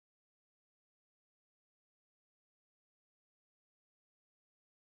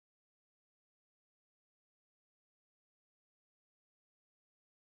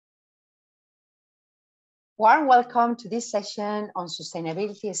Warm welcome to this session on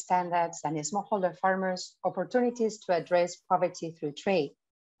sustainability standards and smallholder farmers' opportunities to address poverty through trade,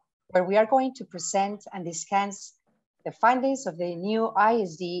 where we are going to present and discuss the findings of the new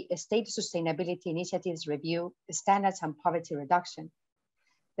IISD State Sustainability Initiatives Review, Standards and Poverty Reduction.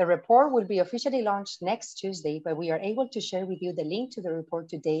 The report will be officially launched next Tuesday, but we are able to share with you the link to the report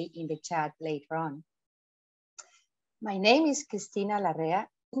today in the chat later on. My name is Cristina Larrea,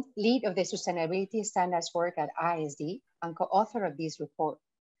 lead of the Sustainability Standards work at IISD and co-author of this report.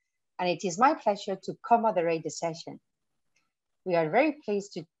 And it is my pleasure to co-moderate the session. We are very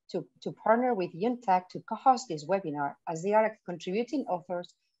pleased to partner with UNTAC to co-host this webinar, as they are contributing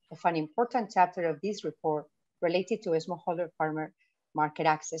authors of an important chapter of this report related to smallholder farmer market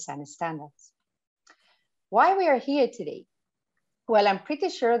access and standards. Why we are here today? Well, I'm pretty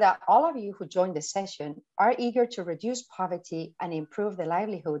sure that all of you who joined the session are eager to reduce poverty and improve the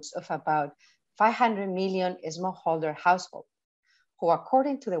livelihoods of about 500 million smallholder households, who,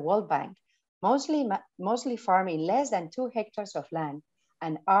 according to the World Bank, mostly farm in less than 2 hectares of land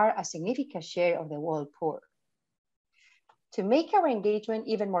and are a significant share of the world poor. To make our engagement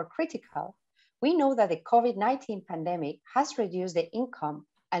even more critical, we know that the COVID-19 pandemic has reduced the income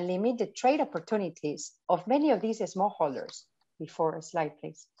and limited the trade opportunities of many of these smallholders. Before a slide,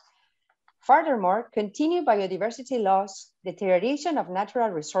 please. Furthermore, continued biodiversity loss, deterioration of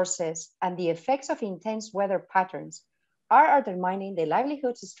natural resources, and the effects of intense weather patterns are undermining the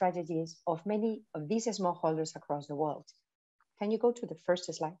livelihood strategies of many of these smallholders across the world. Can you go to the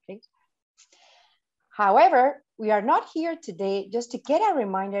first slide, please? However, we are not here today just to get a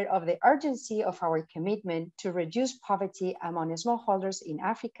reminder of the urgency of our commitment to reduce poverty among smallholders in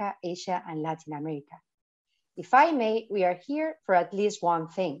Africa, Asia, and Latin America. If I may, we are here for at least one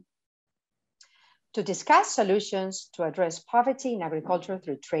thing: to discuss solutions to address poverty in agriculture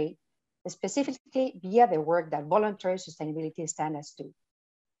through trade, specifically via the work that voluntary sustainability standards do.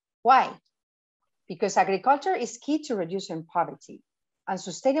 Why? Because agriculture is key to reducing poverty, and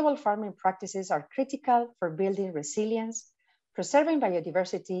sustainable farming practices are critical for building resilience, preserving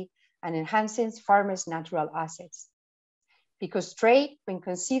biodiversity, and enhancing farmers' natural assets. Because trade, when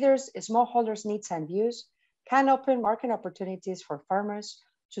considers smallholders' needs and views, can open market opportunities for farmers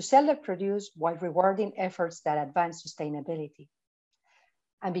to sell their produce while rewarding efforts that advance sustainability.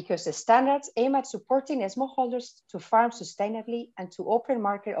 And because the standards aim at supporting smallholders to farm sustainably and to open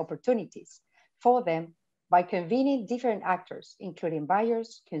market opportunities for them by convening different actors, including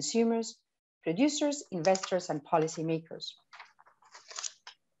buyers, consumers, producers, investors, and policymakers.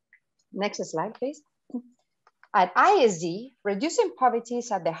 Next slide, please. At IISD, reducing poverty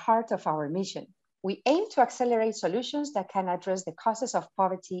is at the heart of our mission. We aim to accelerate solutions that can address the causes of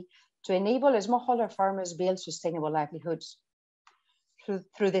poverty to enable smallholder farmers build sustainable livelihoods.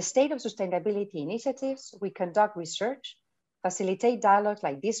 Through the State of Sustainability Initiatives, we conduct research, facilitate dialogues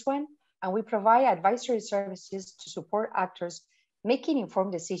like this one, and we provide advisory services to support actors making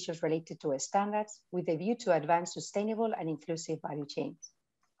informed decisions related to standards with a view to advance sustainable and inclusive value chains.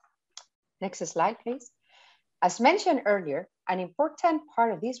 Next slide, please. As mentioned earlier, an important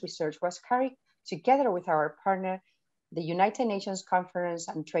part of this research was carried together with our partner, the United Nations Conference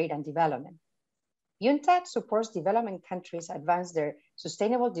on Trade and Development. UNTAC supports development countries advance their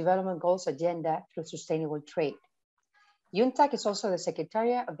Sustainable Development Goals agenda through sustainable trade. UNTAC is also the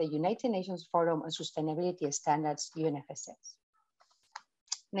Secretariat of the United Nations Forum on Sustainability Standards, UNFSS.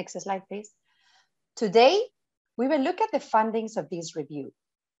 Next slide, please. Today, we will look at the findings of this review.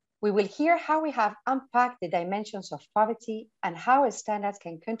 We will hear how we have unpacked the dimensions of poverty and how standards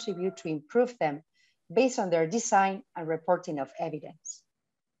can contribute to improve them based on their design and reporting of evidence.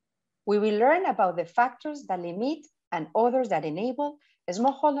 We will learn about the factors that limit and others that enable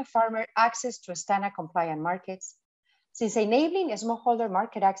smallholder farmer access to standard compliant markets, since enabling smallholder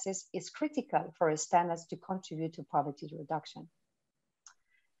market access is critical for standards to contribute to poverty reduction.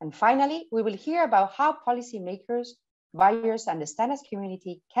 And finally, we will hear about how policymakers, buyers, and the standards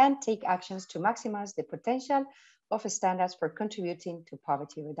community can take actions to maximize the potential of standards for contributing to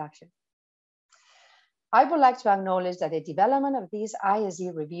poverty reduction. I would like to acknowledge that the development of this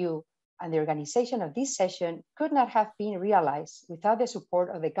IISD review and the organization of this session could not have been realized without the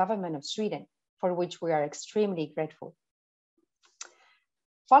support of the government of Sweden, for which we are extremely grateful.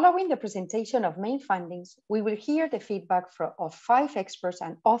 Following the presentation of main findings, we will hear the feedback of 5 experts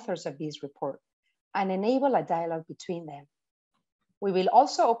and authors of this report, and enable a dialogue between them. We will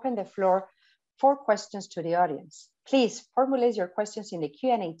also open the floor for questions to the audience. Please formulate your questions in the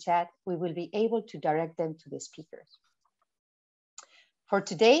Q&A chat. We will be able to direct them to the speakers. For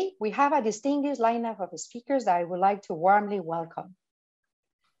today, we have a distinguished lineup of speakers that I would like to warmly welcome.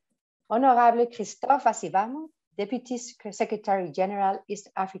 Honorable Christophe Asivamo, Deputy Secretary General, East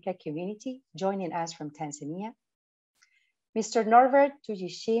Africa Community, joining us from Tanzania. Mr. Norbert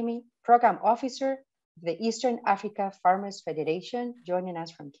Tujishimi, Program Officer, the Eastern Africa Farmers Federation, joining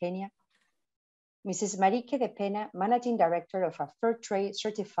us from Kenya. Mrs. Marique de Pena, Managing Director of a Fair Trade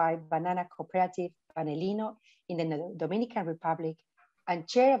Certified Banana Cooperative, Panelino, in the Dominican Republic, and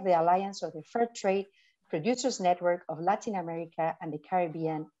Chair of the Alliance of the Fair Trade Producers Network of Latin America and the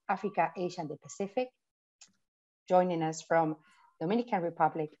Caribbean, Africa, Asia, and the Pacific, joining us from Dominican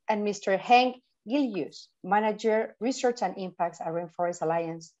Republic. And Mr. Henk Gilius, Manager, Research and Impacts at Rainforest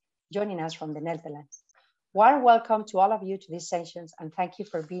Alliance, joining us from the Netherlands. Warm welcome to all of you to these sessions, and thank you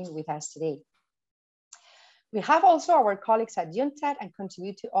for being with us today. We have also our colleagues at UNCTAD and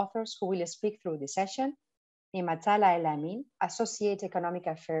contributing authors who will speak through the session. Nimatala El-Amin, Associate Economic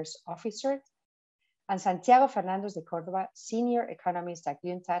Affairs Officer, and Santiago Fernandez de Cordova, Senior Economist at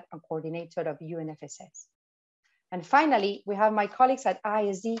UNCTAD and Coordinator of UNFSS. And finally, we have my colleagues at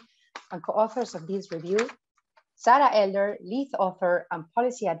IISD and co-authors of this review, Sarah Elder, Lead Author and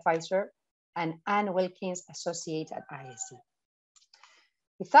Policy Advisor, and Anne Wilkins, Associate at IISD.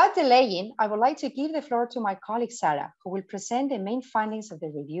 Without delaying, I would like to give the floor to my colleague, Sarah, who will present the main findings of the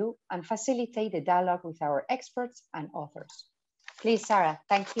review and facilitate the dialogue with our experts and authors. Please, Sarah,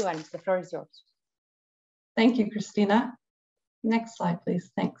 thank you, and the floor is yours. Thank you, Christina. Next slide, please,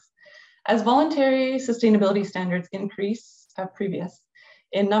 thanks. As voluntary sustainability standards increase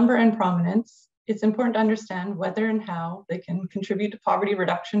in number and prominence, it's important to understand whether and how they can contribute to poverty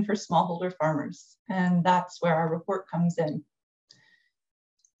reduction for smallholder farmers, and that's where our report comes in.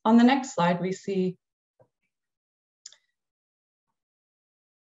 On the next slide, we see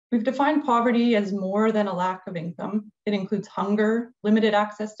we've defined poverty as more than a lack of income. It includes hunger, limited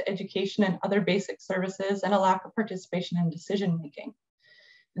access to education and other basic services, and a lack of participation in decision-making.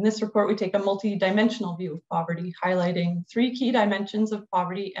 In this report, we take a multi-dimensional view of poverty, highlighting 3 key dimensions of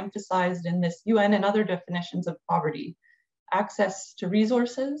poverty emphasized in this UN and other definitions of poverty: access to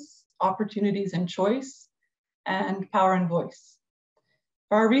resources, opportunities and choice, and power and voice.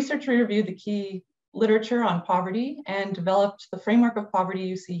 For our research, we reviewed the key literature on poverty and developed the framework of poverty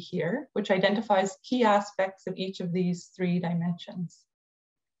you see here, which identifies key aspects of each of these 3 dimensions.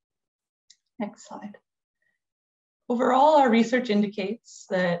 Next slide. Overall, our research indicates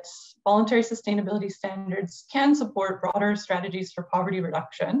that voluntary sustainability standards can support broader strategies for poverty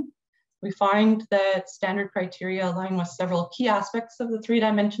reduction. We find that standard criteria align with several key aspects of the 3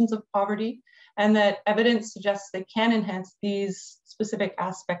 dimensions of poverty, and that evidence suggests they can enhance these specific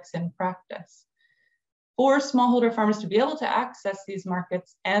aspects in practice. For smallholder farmers to be able to access these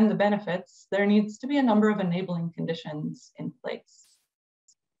markets and the benefits, there needs to be a number of enabling conditions in place.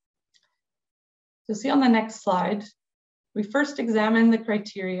 So see on the next slide, we first examine the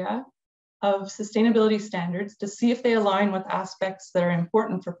criteria of sustainability standards to see if they align with aspects that are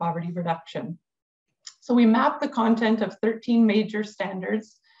important for poverty reduction. So we map the content of 13 major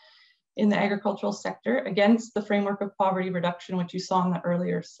standards in the agricultural sector against the framework of poverty reduction, which you saw on the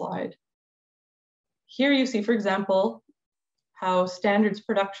earlier slide. Here you see, for example, how standards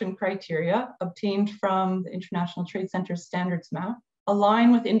production criteria obtained from the International Trade Center's standards map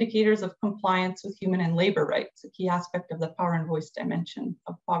align with indicators of compliance with human and labor rights, a key aspect of the power and voice dimension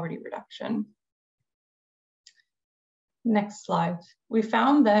of poverty reduction. Next slide. We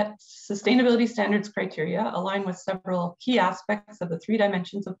found that sustainability standards criteria align with several key aspects of the 3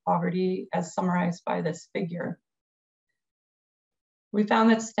 dimensions of poverty as summarized by this figure. We found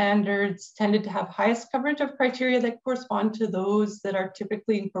that standards tended to have highest coverage of criteria that correspond to those that are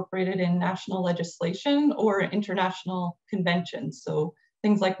typically incorporated in national legislation or international conventions. So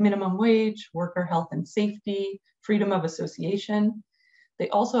things like minimum wage, worker health and safety, freedom of association. They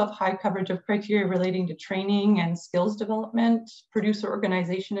also have high coverage of criteria relating to training and skills development, producer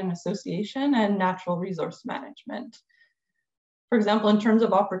organization and association, and natural resource management. For example, in terms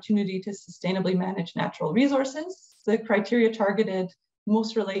of opportunity to sustainably manage natural resources, the criteria targeted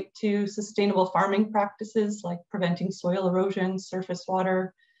most relate to sustainable farming practices like preventing soil erosion, surface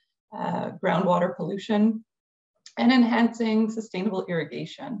water, groundwater pollution, and enhancing sustainable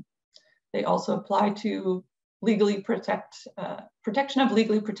irrigation. They also apply to protection of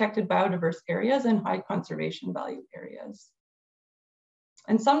legally protected biodiverse areas and high conservation value areas.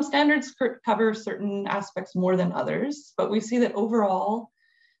 And some standards cover certain aspects more than others, but we see that overall,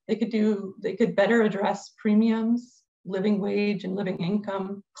 they could better address premiums, living wage and living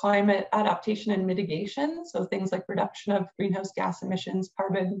income, climate adaptation and mitigation, so things like reduction of greenhouse gas emissions,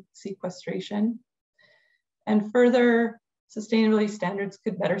 carbon sequestration, and further Sustainability standards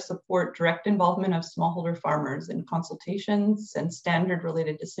could better support direct involvement of smallholder farmers in consultations and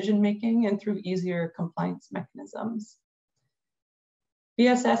standard-related decision-making and through easier compliance mechanisms.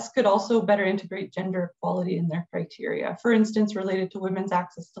 VSS could also better integrate gender equality in their criteria, for instance, related to women's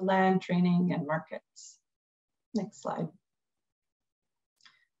access to land, training, and markets. Next slide.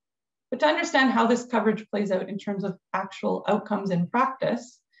 But to understand how this coverage plays out in terms of actual outcomes in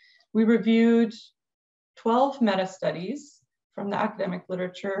practice, we reviewed 12 meta-studies from the academic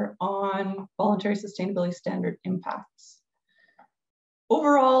literature on voluntary sustainability standard impacts.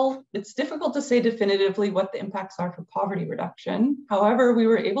 Overall, it's difficult to say definitively what the impacts are for poverty reduction. However, we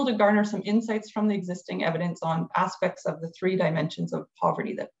were able to garner some insights from the existing evidence on aspects of the 3 dimensions of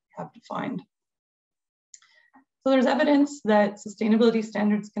poverty that we have defined. So there's evidence that sustainability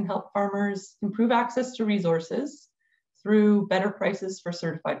standards can help farmers improve access to resources through better prices for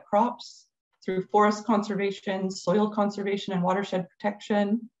certified crops, through forest conservation, soil conservation, and watershed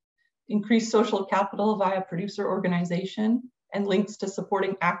protection, increased social capital via producer organization, and links to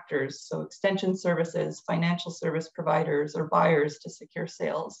supporting actors, so extension services, financial service providers, or buyers to secure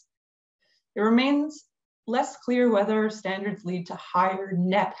sales. It remains less clear whether standards lead to higher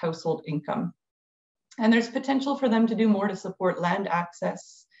net household income. And there's potential for them to do more to support land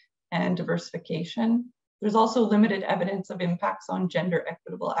access and diversification. There's also limited evidence of impacts on gender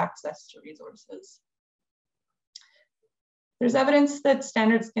equitable access to resources. There's evidence that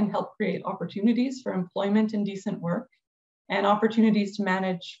standards can help create opportunities for employment and decent work, and opportunities to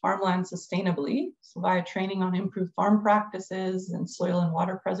manage farmland sustainably, so via training on improved farm practices and soil and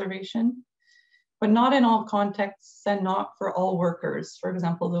water preservation, but not in all contexts and not for all workers, for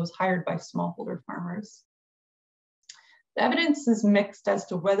example, those hired by smallholder farmers. The evidence is mixed as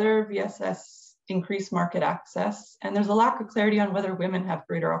to whether VSS increase market access, and there's a lack of clarity on whether women have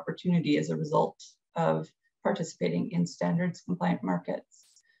greater opportunity as a result of participating in standards compliant markets.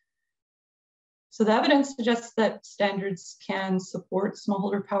 So the evidence suggests that standards can support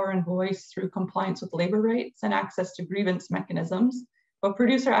smallholder power and voice through compliance with labor rights and access to grievance mechanisms, but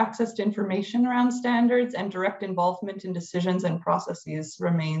producer access to information around standards and direct involvement in decisions and processes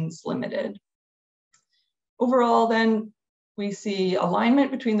remains limited. Overall, then, we see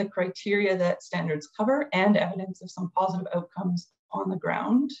alignment between the criteria that standards cover and evidence of some positive outcomes on the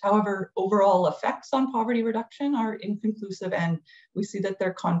ground. However, overall effects on poverty reduction are inconclusive, and we see that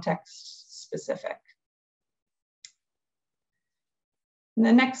they're context specific. In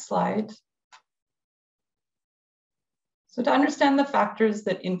the next slide. So to understand the factors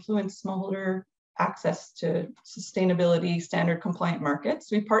that influence smallholder access to sustainability standard compliant markets,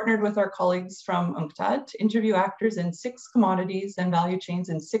 we partnered with our colleagues from UNCTAD to interview actors in 6 commodities and value chains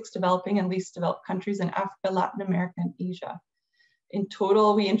in 6 developing and least developed countries in Africa, Latin America, and Asia. In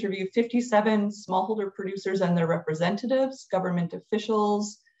total, we interviewed 57 smallholder producers and their representatives, government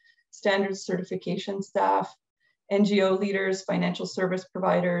officials, standards certification staff, NGO leaders, financial service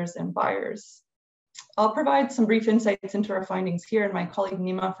providers, and buyers. I'll provide some brief insights into our findings here, and my colleague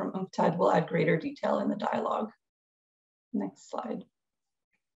Nima from UNCTAD will add greater detail in the dialogue. Next slide.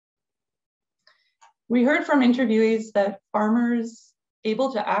 We heard from interviewees that farmers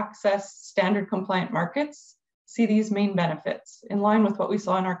able to access standard compliant markets see these main benefits in line with what we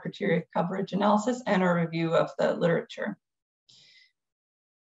saw in our criteria coverage analysis and our review of the literature.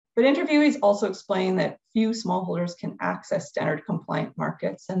 But interviewees also explain that few smallholders can access standard compliant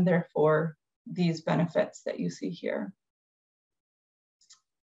markets, and therefore these benefits that you see here.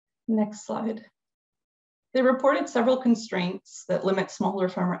 Next slide. They reported several constraints that limit smallholder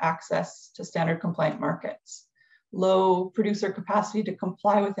farmer access to standard compliant markets. Low producer capacity to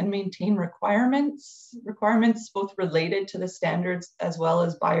comply with and maintain requirements both related to the standards as well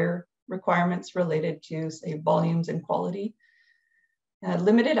as buyer requirements related to, say, volumes and quality.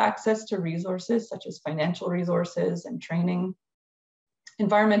 Limited access to resources such as financial resources and training.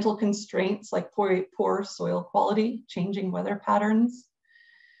 Environmental constraints like poor soil quality, changing weather patterns,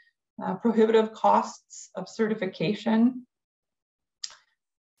 prohibitive costs of certification,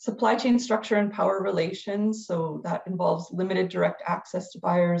 supply chain structure and power relations, so that involves limited direct access to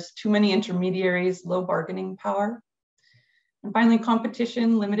buyers, too many intermediaries, low bargaining power, and finally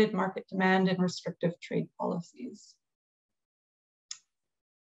competition, limited market demand, and restrictive trade policies.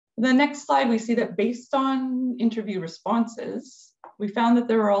 In the next slide, we see that based on interview responses, we found that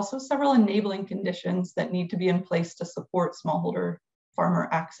there are also several enabling conditions that need to be in place to support smallholder farmer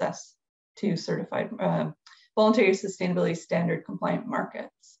access to certified voluntary sustainability standard compliant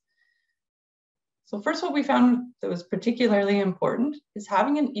markets. So first, what we found that was particularly important is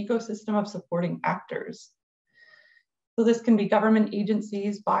having an ecosystem of supporting actors. So this can be government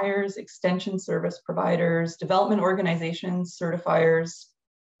agencies, buyers, extension service providers, development organizations, certifiers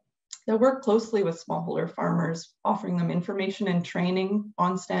that work closely with smallholder farmers, offering them information and training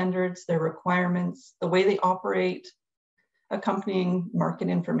on standards, their requirements, the way they operate, accompanying market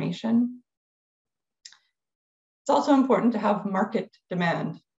information. It's also important to have market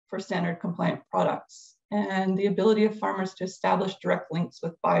demand for standard compliant products and the ability of farmers to establish direct links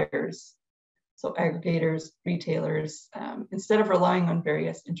with buyers, so aggregators, retailers, instead of relying on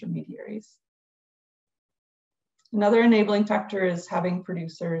various intermediaries. Another enabling factor is having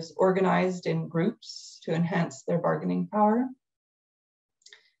producers organized in groups to enhance their bargaining power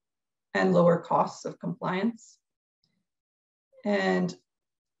and lower costs of compliance. And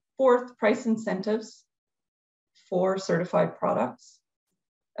fourth, price incentives for certified products,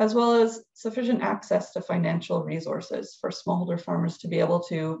 as well as sufficient access to financial resources for smallholder farmers to be able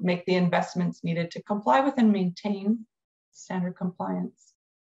to make the investments needed to comply with and maintain standard compliance.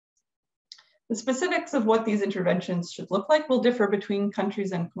 The specifics of what these interventions should look like will differ between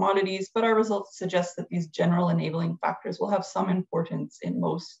countries and commodities, but our results suggest that these general enabling factors will have some importance in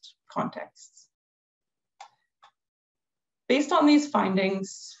most contexts. Based on these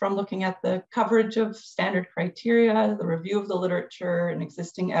findings from looking at the coverage of standard criteria, the review of the literature and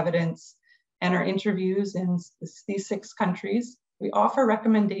existing evidence, and our interviews in these 6 countries, we offer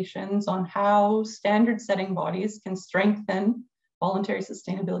recommendations on how standard setting bodies can strengthen voluntary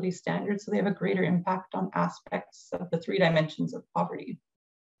sustainability standards so they have a greater impact on aspects of the 3 dimensions of poverty.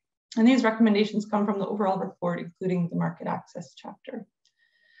 And these recommendations come from the overall report, including the market access chapter.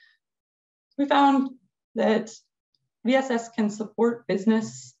 We found that VSS can support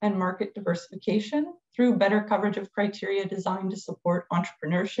business and market diversification through better coverage of criteria designed to support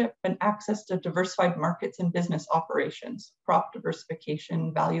entrepreneurship and access to diversified markets and business operations, crop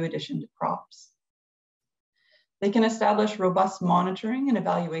diversification, value addition to crops. They can establish robust monitoring and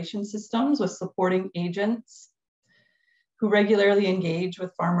evaluation systems with supporting agents who regularly engage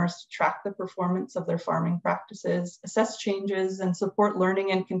with farmers to track the performance of their farming practices, assess changes, and support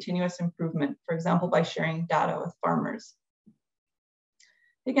learning and continuous improvement, for example, by sharing data with farmers.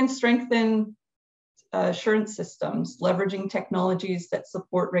 They can strengthen assurance systems, leveraging technologies that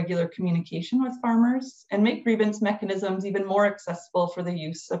support regular communication with farmers and make grievance mechanisms even more accessible for the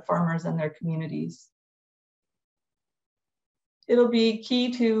use of farmers and their communities. It'll be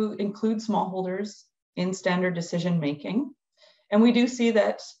key to include smallholders in standard decision making. And we do see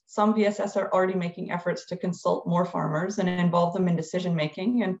that some VSS are already making efforts to consult more farmers and involve them in decision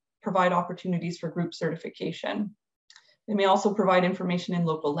making and provide opportunities for group certification. They may also provide information in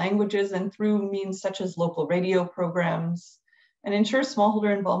local languages and through means such as local radio programs, and ensure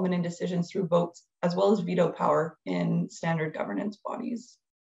smallholder involvement in decisions through votes, as well as veto power in standard governance bodies.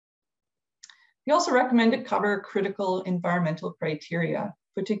 We also recommend to cover critical environmental criteria,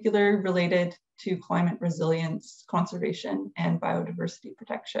 particularly related to climate resilience, conservation, and biodiversity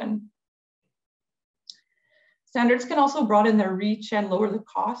protection. Standards can also broaden their reach and lower the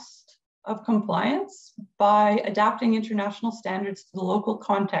cost of compliance by adapting international standards to the local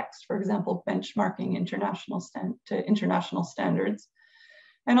context, for example, benchmarking international standards,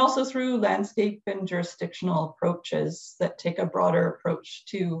 and also through landscape and jurisdictional approaches that take a broader approach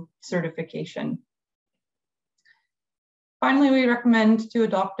to certification. Finally, we recommend to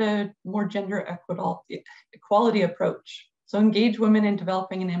adopt a more gender equality approach. So engage women in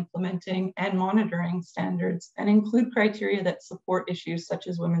developing and implementing and monitoring standards and include criteria that support issues such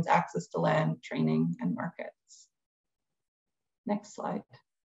as women's access to land, training, and markets. Next slide.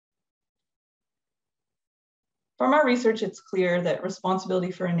 From our research, it's clear that responsibility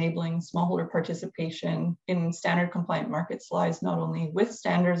for enabling smallholder participation in standard compliant markets lies not only with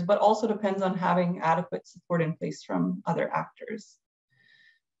standards, but also depends on having adequate support in place from other actors.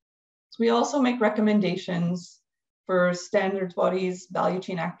 So we also make recommendations for standards bodies, value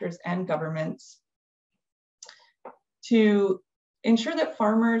chain actors, and governments to ensure that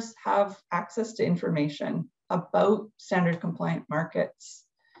farmers have access to information about standard compliant markets.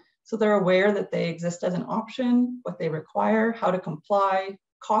 So they're aware that they exist as an option, what they require, how to comply,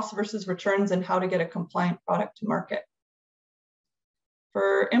 costs versus returns, and how to get a compliant product to market.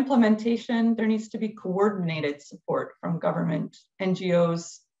 For implementation, there needs to be coordinated support from government,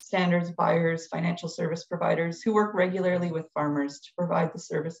 NGOs, standards buyers, financial service providers who work regularly with farmers to provide the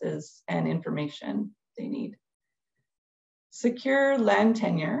services and information they need. Secure land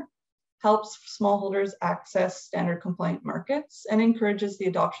tenure helps smallholders access standard compliant markets and encourages the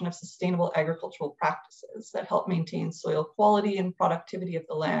adoption of sustainable agricultural practices that help maintain soil quality and productivity of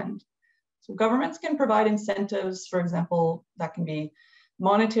the land. So governments can provide incentives, for example, that can be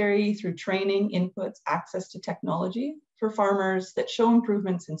monetary through training, inputs, access to technology, for farmers that show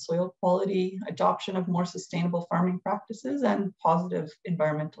improvements in soil quality, adoption of more sustainable farming practices, and positive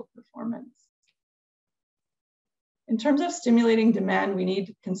environmental performance. In terms of stimulating demand, we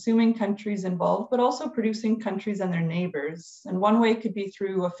need consuming countries involved, but also producing countries and their neighbors. And one way could be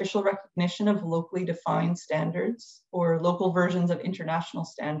through official recognition of locally defined standards or local versions of international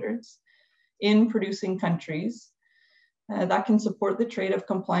standards in producing countries. That can support the trade of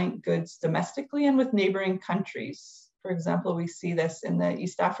compliant goods domestically and with neighboring countries. For example, we see this in the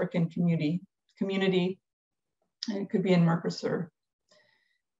East African community, and it could be in Mercosur.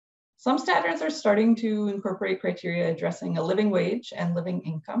 Some standards are starting to incorporate criteria addressing a living wage and living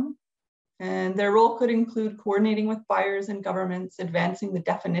income. And their role could include coordinating with buyers and governments, advancing the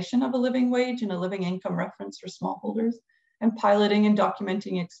definition of a living wage and a living income reference for smallholders, and piloting and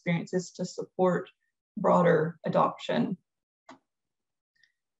documenting experiences to support broader adoption.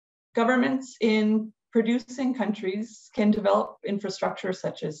 Governments in producing countries can develop infrastructure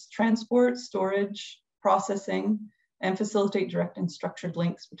such as transport, storage, processing, and facilitate direct and structured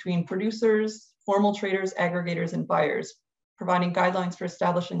links between producers, formal traders, aggregators, and buyers, providing guidelines for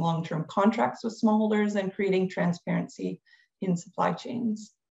establishing long-term contracts with smallholders and creating transparency in supply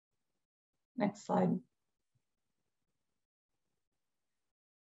chains. Next slide.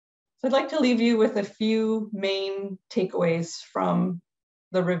 So I'd like to leave you with a few main takeaways from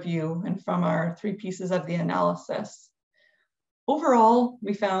the review and from our 3 pieces of the analysis. Overall,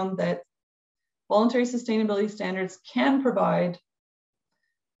 we found that voluntary sustainability standards can provide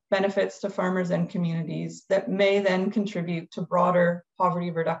benefits to farmers and communities that may then contribute to broader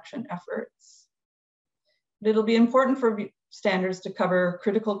poverty reduction efforts. But it'll be important for standards to cover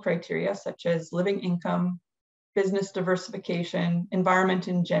critical criteria such as living income, business diversification, environment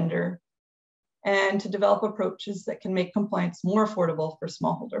and gender, and to develop approaches that can make compliance more affordable for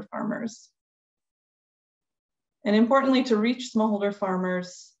smallholder farmers. And importantly, to reach smallholder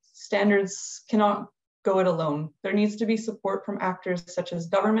farmers, standards cannot go it alone. There needs to be support from actors such as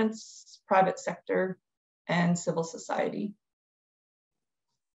governments, private sector, and civil society.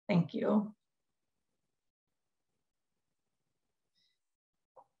 Thank you.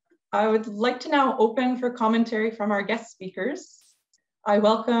 I would like to now open for commentary from our guest speakers. I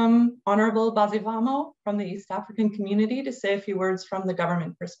welcome Honorable Bazivamo from the East African community to say a few words from the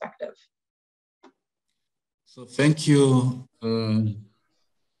government perspective. So thank you.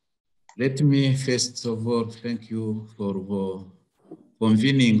 Let me first of all thank you for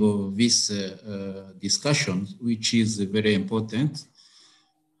convening of this discussion, which is very important.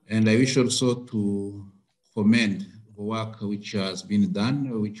 And I wish also to commend the work which has been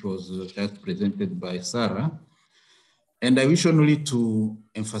done, which was just presented by Sarah. And I wish only to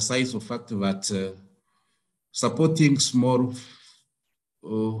emphasize the fact that supporting small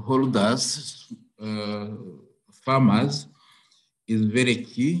holders, farmers, is very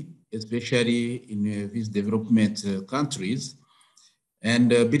key, especially in these development countries. And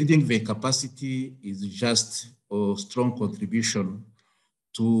building their capacity is just a strong contribution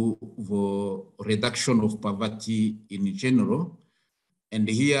to the reduction of poverty in general. And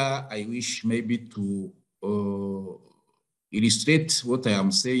here I wish maybe to illustrate what I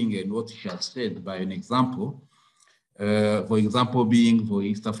am saying and what she has said by an example. For example, being the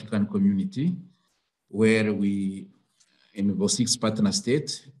East African community, where we, in the 6 partner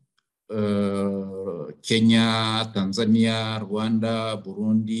states, Kenya, Tanzania, Rwanda,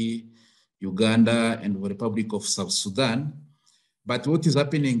 Burundi, Uganda, and the Republic of South Sudan. But what is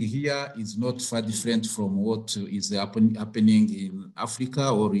happening here is not far different from what is happening in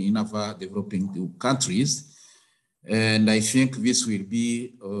Africa or in other developing countries. And I think this will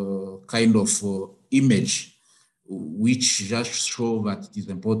be a kind of image which just shows that it is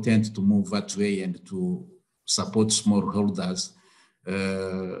important to move that way and to support smallholders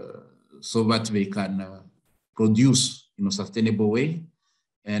so that they can produce in a sustainable way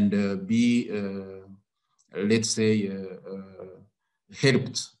and be, let's say,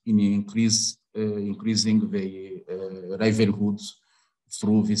 helped in increasing the livelihoods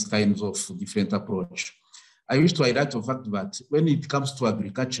through these kinds of different approach. I wish to highlight the fact that when it comes to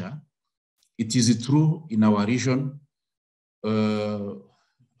agriculture, it is true in our region,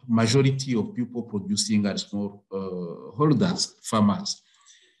 majority of people producing are small holders, farmers.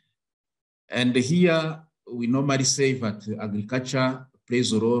 And here we normally say that agriculture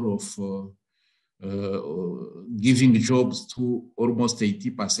plays a role of giving jobs to almost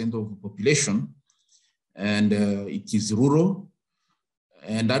 80% of the population, and it is rural.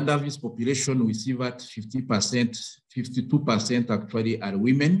 And under this population, we see that 50%, 52% actually are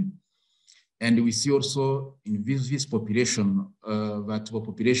women. And we see also in this population that the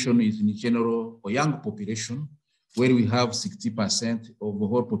population is in general a young population, where we have 60% of the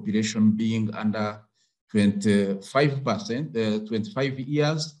whole population being under 25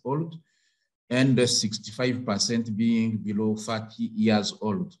 years old, and 65% being below 30 years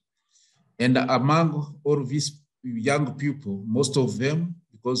old. And among all these young people, most of them,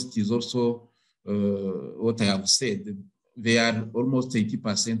 because it is also what I have said, they are almost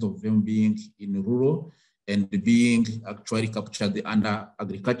 80% of them being in rural and being actually captured under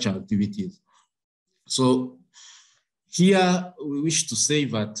agricultural activities. So here we wish to say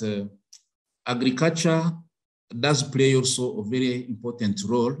that agriculture does play also a very important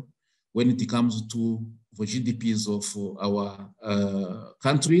role when it comes to the GDPs of our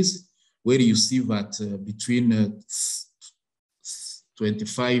countries, where you see that between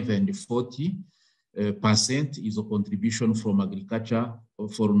 25 and 40% is a contribution from agriculture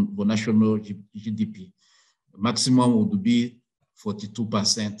for the national GDP. Maximum would be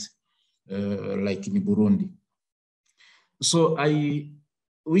 42%, like in Burundi. So I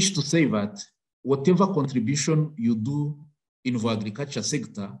wish to say that whatever contribution you do in the agriculture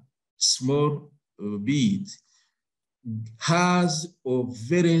sector, small be it, has a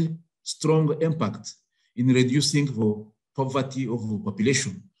very strong impact in reducing the poverty of the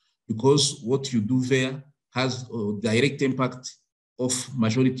population, because what you do there has a direct impact of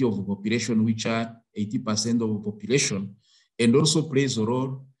majority of the population, which are 80% of the population, and also plays a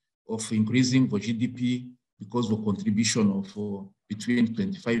role of increasing the GDP, because the contribution of between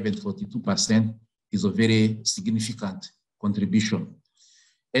 25 and 42% is a very significant contribution.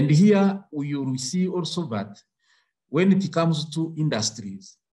 And here we will see also that when it comes to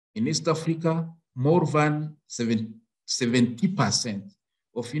industries, in East Africa, more than 70%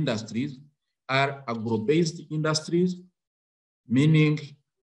 of industries are agro-based industries, meaning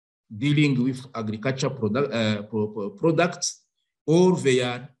dealing with agriculture products, or they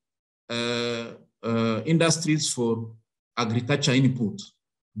are industries for agriculture input,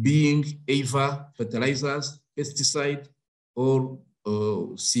 being either fertilizers, pesticide, or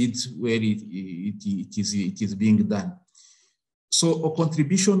seeds where it is being done. So a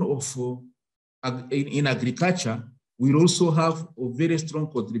contribution of in agriculture will also have a very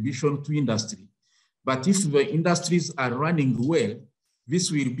strong contribution to industry. But if the industries are running well,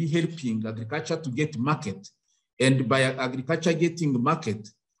 this will be helping agriculture to get market. And by agriculture getting market,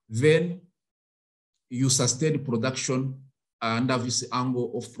 then you sustain production under this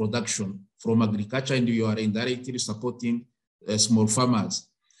angle of production from agriculture, and you are indirectly supporting small farmers.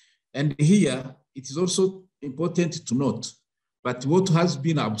 And here, it is also important to note that what has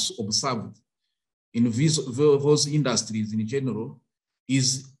been observed in those industries in general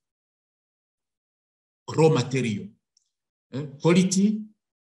is raw material, quality,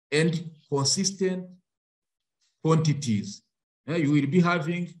 and consistent quantities. You will be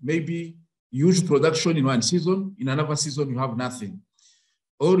having maybe huge production in one season, in another season you have nothing.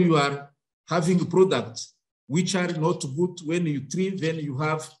 Or you are having products which are not good when you treat, then you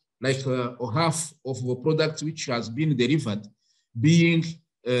have like a half of the product which has been delivered being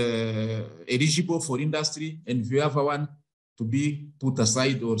eligible for industry, and the other one to be put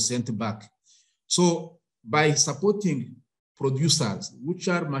aside or sent back. So by supporting producers, which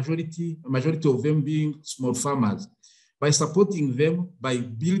are majority of them being small farmers, by supporting them, by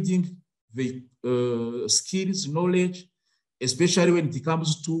building the skills, knowledge, especially when it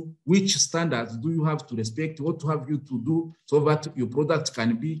comes to which standards do you have to respect, what have you to do so that your product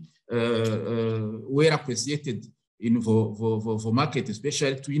can be well appreciated in the market,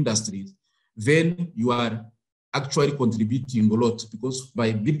 especially to industries, then you are actually contributing a lot, because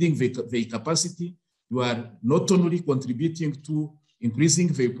by building the capacity, you are not only contributing to increasing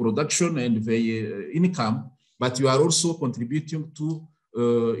the production and the income, but you are also contributing to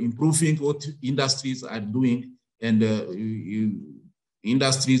improving what industries are doing, and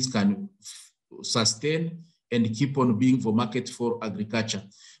industries can sustain and keep on being the market for agriculture.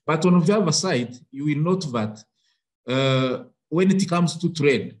 But on the other side, you will note that when it comes to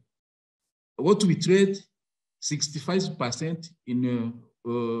trade, what we trade, 65% in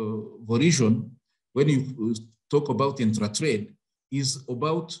the region, when you talk about intra-trade, is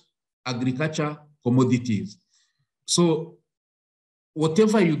about agriculture commodities. So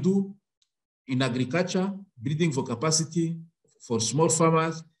whatever you do in agriculture, building for capacity for small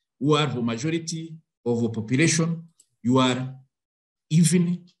farmers who are the majority of the population, you are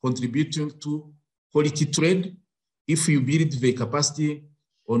even contributing to quality trade. If you build the capacity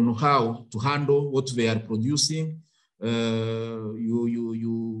on how to handle what they are producing,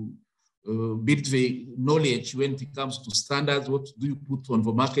 you build the knowledge when it comes to standards, what do you put on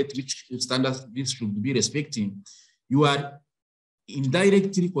the market, which standards this should be respecting, you are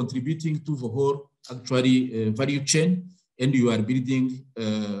indirectly contributing to the whole actually value chain, and you are building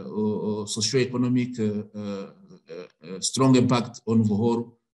socio-economic strong impact on the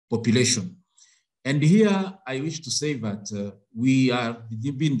whole population. And here I wish to say that we have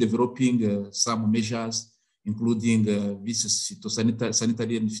been developing some measures, including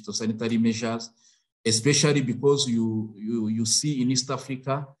sanitary and phytosanitary measures, especially because you see in East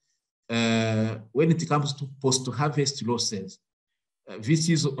Africa, when it comes to post-harvest losses, this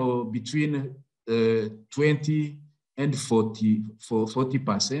is between 20 and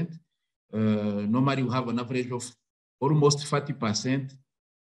 40%. Normally, we have an average of almost 30%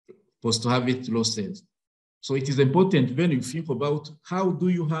 post-harvest losses. So it is important when you think about how do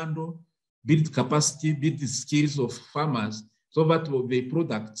you handle, build capacity, build the skills of farmers so that the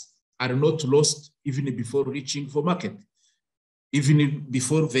products are not lost even before reaching for market, even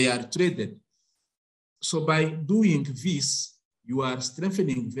before they are traded. So by doing this, you are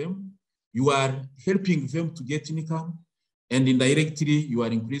strengthening them, you are helping them to get income, and indirectly you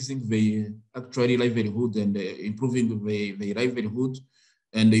are increasing the actual livelihood and improving the livelihood,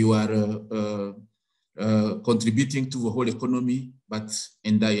 and you are contributing to the whole economy, but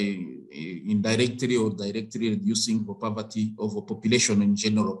indirectly or directly reducing the poverty of the population in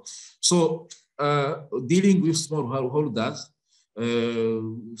general. So dealing with smallholders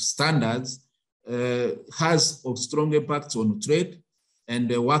standards has a strong impact on trade,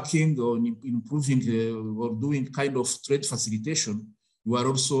 and working on improving or doing kind of trade facilitation, you are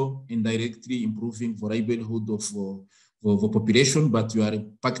also indirectly improving the livelihood of the population, but you are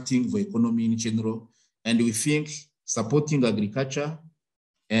impacting the economy in general. And we think supporting agriculture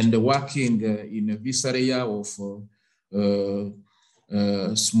and working in this area of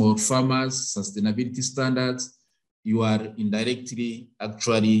small farmers, sustainability standards, you are indirectly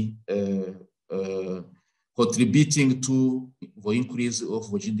actually contributing to the increase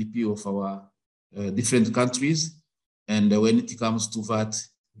of the GDP of our different countries. And when it comes to that,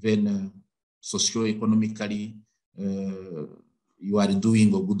 then socio-economically, you are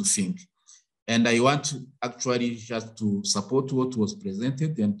doing a good thing. And I want actually just to support what was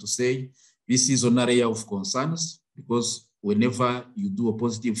presented and to say this is an area of concerns, because whenever you do a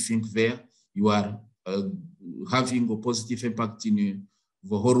positive thing there, you are having a positive impact in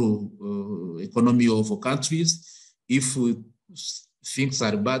the whole economy of countries. If things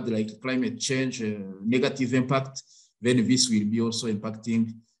are bad, like climate change, negative impact, then this will be also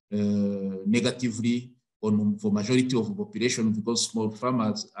impacting negatively on the majority of the population, because small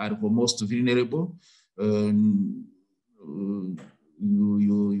farmers are the most vulnerable. When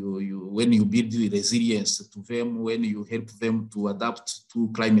you build resilience to them, when you help them to adapt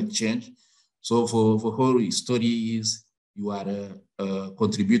to climate change. So for the whole story is you are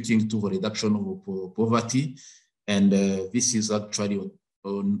contributing to the reduction of poverty. And this is actually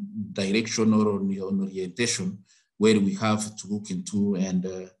on direction or on orientation where we have to look into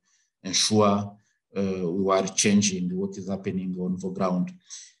and ensure we are changing what is happening on the ground.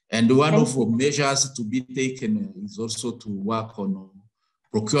 And one of the measures to be taken is also to work on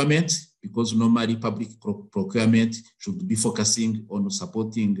procurement, because normally public procurement should be focusing on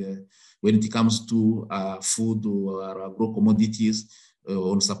supporting when it comes to food or agro commodities,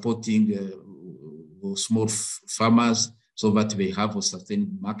 on supporting small farmers so that they have a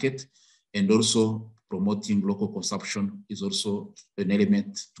sustained market, and also promoting local consumption is also an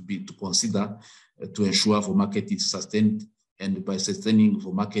element to consider to ensure the market is sustained. And by sustaining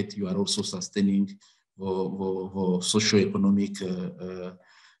the market, you are also sustaining the socio-economic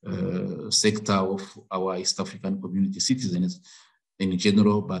sector of our East African community citizens in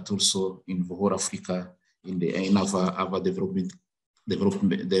general, but also in the whole Africa, in other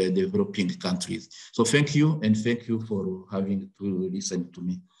developing countries. So thank you, and thank you for having to listen to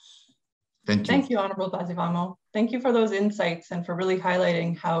me. Thank you. Thank you, Honorable Bazivamo. Thank you for those insights and for really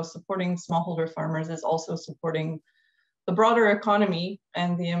highlighting how supporting smallholder farmers is also supporting the broader economy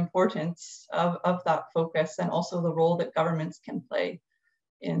and the importance of that focus, and also the role that governments can play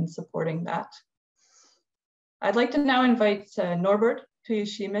in supporting that. I'd like to now invite Norbert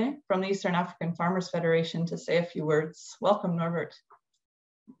Tuyishime from the Eastern African Farmers Federation to say a few words. Welcome, Norbert.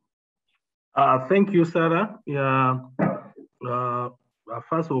 Thank you, Sarah. Yeah.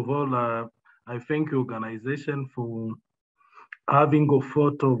 First of all, I thank the organization for having a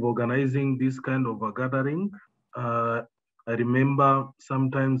thought of organizing this kind of a gathering. I remember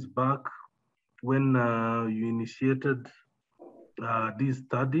sometimes back when you initiated this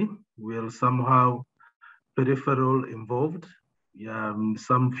study, we were somehow peripheral involved, in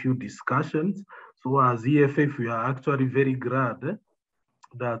some few discussions. So as EFF, we are actually very glad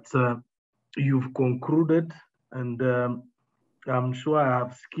that you've concluded and I'm sure I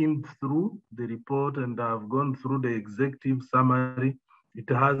have skimmed through the report and I've gone through the executive summary. It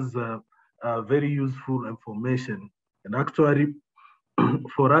has very useful information. And actually,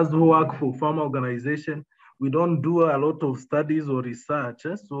 for us who work for farmer organization, we don't do a lot of studies or research.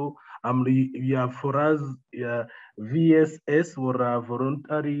 So for us, VSS or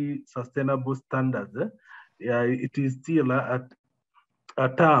voluntary sustainable standards. It is still a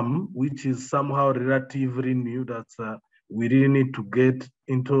term which is somehow relatively new that we really need to get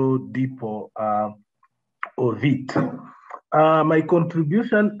into deeper of it. My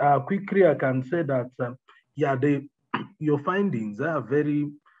contribution, quickly, I can say that, your findings are very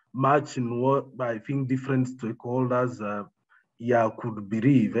much in what I think different stakeholders could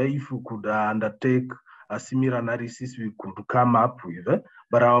believe. If we could undertake a similar analysis, we could come up with.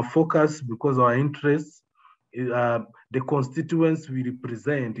 But our focus, because our interests, the constituents we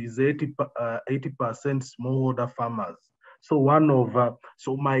represent is 80% smallholder farmers. So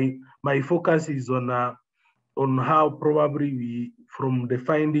my focus is on how probably we, from the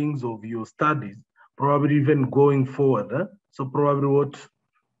findings of your studies, probably even going forward. So probably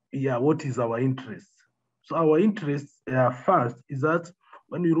what is our interest? So our interest first is that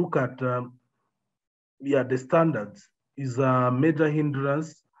when you look at the standards is a major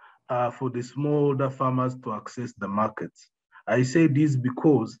hindrance for the smallholder farmers to access the markets. I say this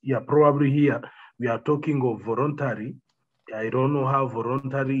because probably here we are talking of voluntary. I don't know how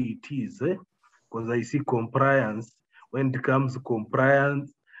voluntary it is, because I see compliance. When it comes to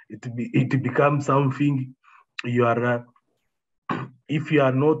compliance, it becomes something you are, if you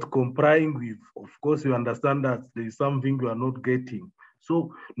are not complying with, of course you understand that there is something you are not getting.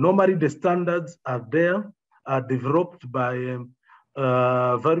 So normally the standards are there, are developed by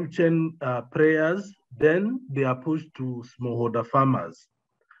value chain players, then they are pushed to smallholder farmers.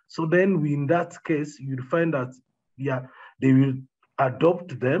 So then in that case, you'll find that they will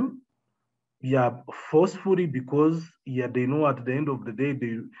adopt them forcefully because they know at the end of the day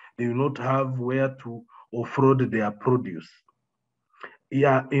they will not have where to offload their produce.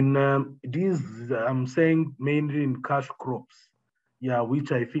 In these, I'm saying mainly in cash crops,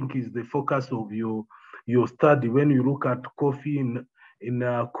 which I think is the focus of your study. When you look at coffee in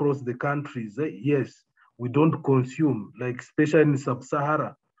across the countries, yes, we don't consume, like especially in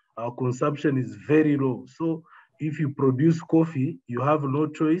Sub-Sahara, our consumption is very low. So if you produce coffee, you have no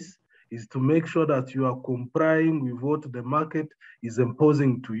choice, is to make sure that you are complying with what the market is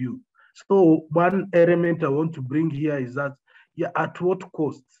imposing to you. So one element I want to bring here is that, at what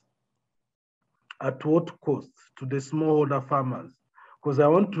cost? At what cost to the smallholder farmers? Because I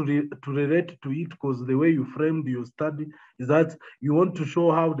want to relate to it, because the way you framed your study is that you want to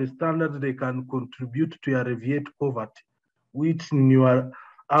show how the standards they can contribute to alleviate poverty, which in your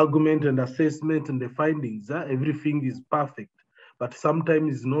argument and assessment and the findings, everything is perfect, but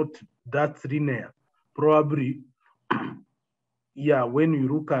sometimes it's not that linear. Probably, when you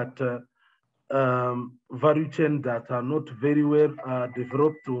look at value chain that are not very well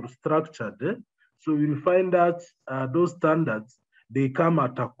developed or structured, so you'll find that those standards, they come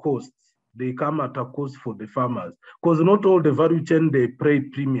at a cost. They come at a cost for the farmers, because not all the value chain, they pay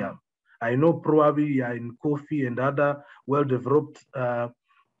premium. I know probably in coffee and other well-developed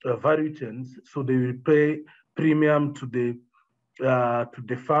value chains, so they will pay premium to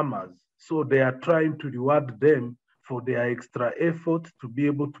the farmers. So they are trying to reward them for their extra effort to be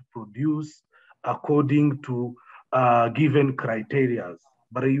able to produce according to given criteria.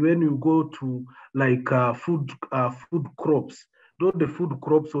 But when you go to like food crops, though the food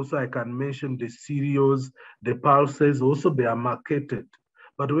crops also I can mention the cereals, the pulses, also they are marketed.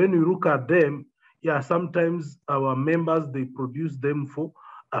 But when you look at them, sometimes our members, they produce them for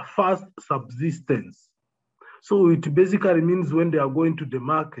a fast subsistence. So it basically means when they are going to the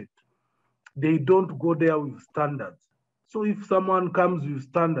market, they don't go there with standards. So if someone comes with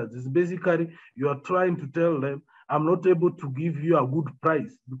standards, it's basically you are trying to tell them, I'm not able to give you a good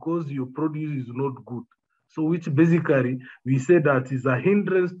price because your produce is not good. So which basically we say that is a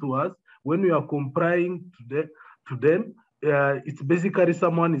hindrance to us when we are complying to them. It's basically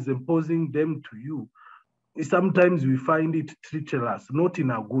someone is imposing them to you. Sometimes we find it treacherous, not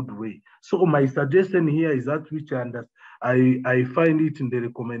in a good way. So my suggestion here is that, which I find it in the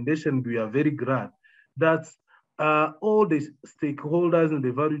recommendation, we are very glad that all the stakeholders in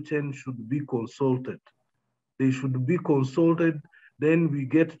the value chain should be consulted. They should be consulted. Then we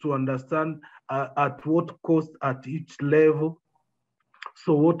get to understand at what cost at each level.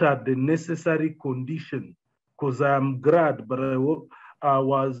 So what are the necessary conditions? Because I'm glad, but I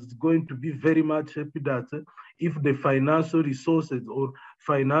was going to be very much happy that if the financial resources or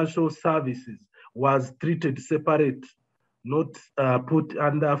financial services was treated separate not put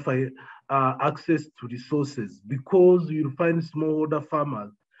under access to resources, because you'll find smallholder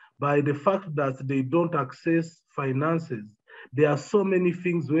farmers, by the fact that they don't access finances, there are so many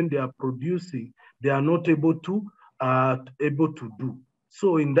things when they are producing, they are not able to do.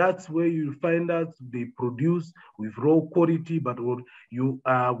 So in that way, you find that they produce with raw quality, but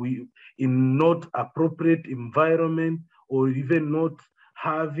in not appropriate environment, or even not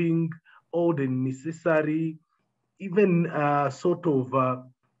having all the necessary, even sort of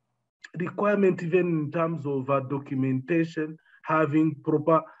requirement, even in terms of documentation, having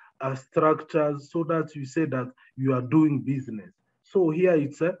proper structures, so that you say that you are doing business. So here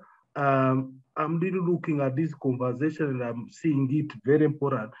it's I'm really looking at this conversation and I'm seeing it very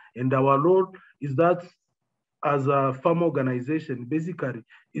important. And our role is that, as a farm organization, basically,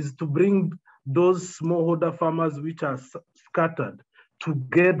 is to bring those smallholder farmers which are scattered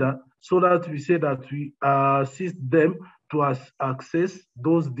together, so that we say that we assist them to access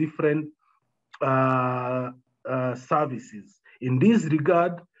those different services. In this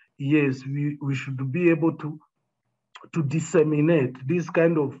regard, yes, we should be able to disseminate these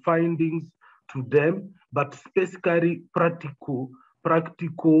kind of findings to them, but specifically practical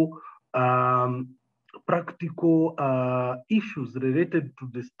issues related to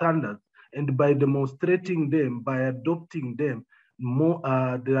the standards. And by demonstrating them, by adopting them,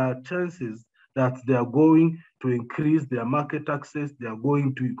 there are chances that they are going to increase their market access, they are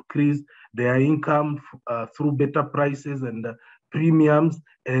going to increase their income through better prices and premiums,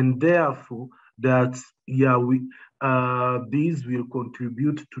 and therefore that these will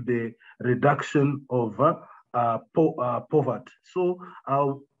contribute to the reduction of poverty. So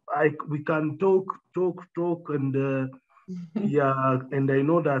we can talk, and and I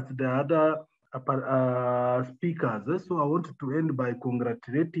know that the other speakers. So I wanted to end by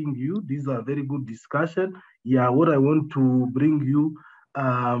congratulating you. These are very good discussion. What I want to bring you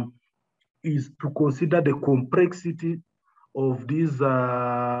is to consider the complexity of these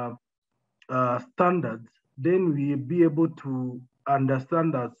standards. Then we'll be able to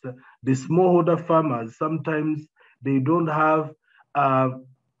understand that the smallholder farmers, sometimes they don't have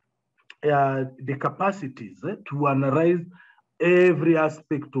the capacities to analyze every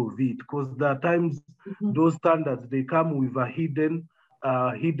aspect of it, because there are times those standards, they come with a hidden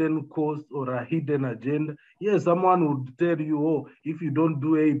cost or a hidden agenda. Yes, someone would tell you, oh, if you don't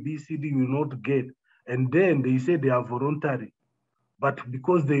do A, B, C, D, you will not get. And then they say they are voluntary, but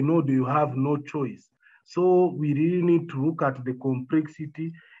because they know they have no choice. So we really need to look at the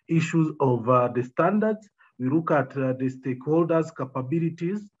complexity issues of the standards. We look at the stakeholders'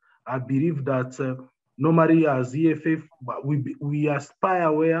 capabilities. I believe that normally as EFF, we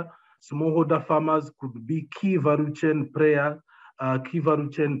aspire where smallholder farmers could be key value chain players,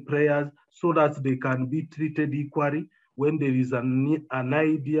 so that they can be treated equally when there is an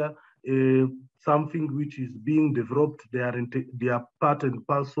idea, something which is being developed, they are part and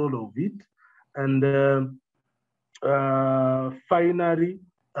parcel of it. And finally,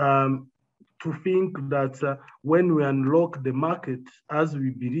 to think that when we unlock the market, as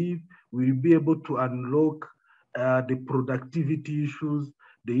we believe, we'll be able to unlock the productivity issues,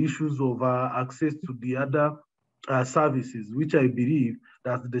 the issues of access to the other services, which I believe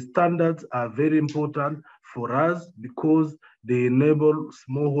that the standards are very important for us, because they enable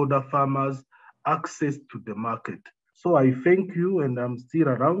smallholder farmers access to the market. So I thank you, and I'm still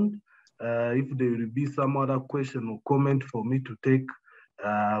around. If there will be some other question or comment for me to take,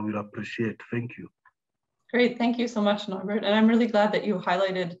 I will appreciate. Thank you. Great, thank you so much, Norbert. And I'm really glad that you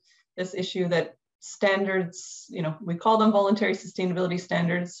highlighted this issue that standards, we call them voluntary sustainability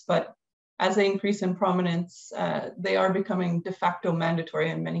standards, but as they increase in prominence, they are becoming de facto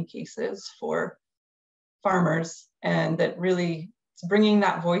mandatory in many cases for farmers, and that really it's bringing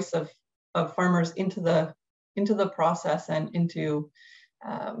that voice of farmers into the process and into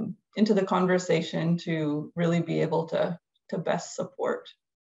the conversation to really be able to best support.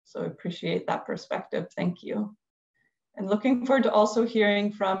 So I appreciate that perspective. Thank you. And looking forward to also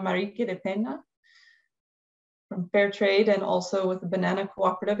hearing from Marique de Pena from Fair Trade, and also with the Banana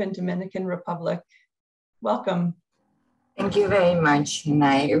Cooperative in Dominican Republic. Welcome. Thank you very much. And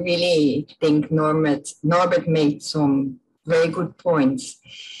I really think Norbert made some very good points.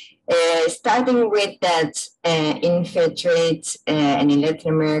 Starting with that, in Fair Trade and in Latin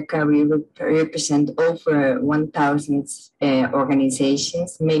America, we represent over 1,000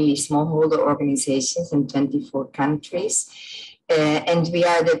 organizations, mainly smallholder organizations in 24 countries. And we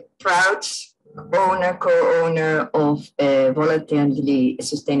are the proud co-owner of a voluntary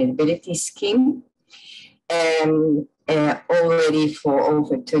sustainability scheme already for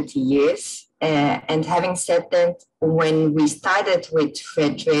over 30 years. And having said that, when we started with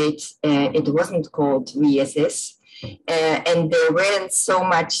fair trade, it wasn't called VSS. And there weren't so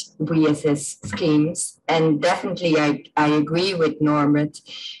much VSS schemes. And definitely, I agree with Norbert.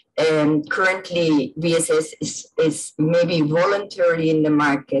 Currently, VSS is maybe voluntarily in the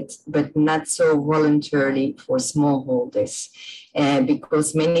market, but not so voluntarily for smallholders,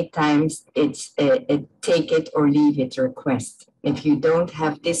 because many times it's a take it or leave it request. If you don't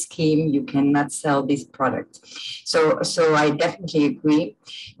have this scheme, you cannot sell this product. So I definitely agree.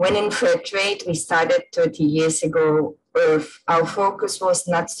 When in fair trade, we started 30 years ago, our focus was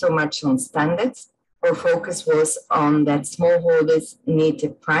not so much on standards. Our focus was on that smallholders need a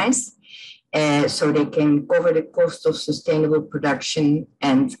price, so they can cover the cost of sustainable production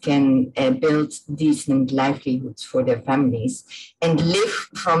and can build decent livelihoods for their families and live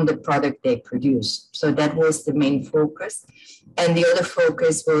from the product they produce. So that was the main focus. And the other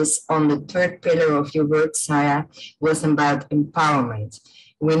focus was on the third pillar of your work, Sarah, was about empowerment.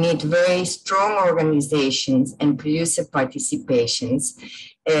 We need very strong organizations and producer participations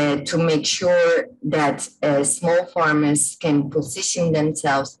to make sure that small farmers can position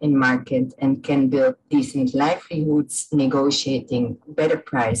themselves in market and can build decent livelihoods, negotiating better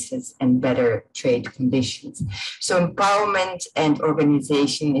prices and better trade conditions. So empowerment and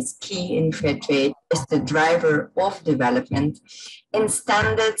organization is key in fair trade as the driver of development. And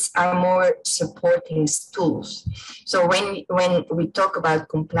standards are more supporting tools. So when we talk about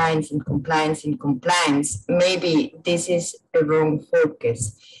compliance, maybe this is a wrong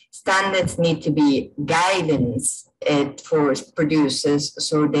focus. Standards need to be guidance for producers,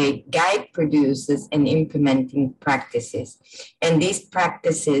 so they guide producers in implementing practices. And these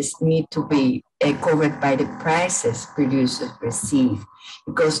practices need to be covered by the prices producers receive,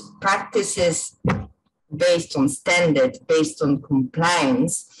 because practices based on standard, based on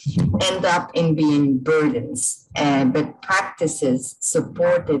compliance, end up in being burdens. But practices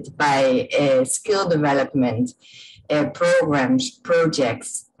supported by skill development programs,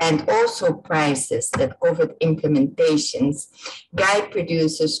 projects, and also prices that covered implementations guide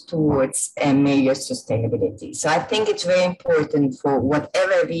producers towards major sustainability. So I think it's very important for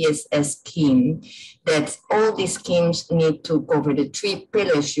whatever VSS scheme that all these schemes need to cover the three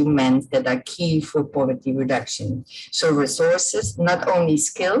pillars you meant that are key for poverty reduction. So resources, not only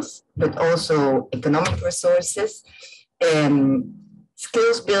skills, but also economic resources,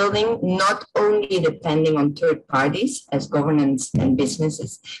 skills building, not only depending on third parties as governments and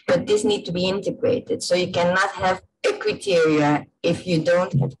businesses, but this need to be integrated. So you cannot have a criteria if you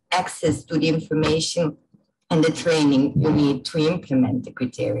don't have access to the information and the training you need to implement the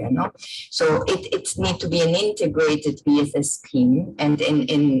criteria, no? So it needs to be an integrated VSS scheme, and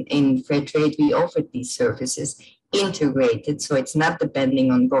in fair trade we offer these services integrated, so it's not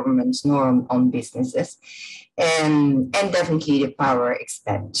depending on governments nor on businesses, and definitely the power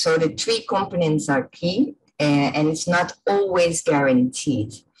expand. So the three components are key, and it's not always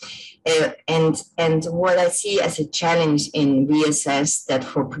guaranteed. And what I see as a challenge in VSS that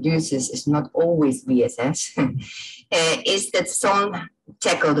for producers is not always VSS, is that some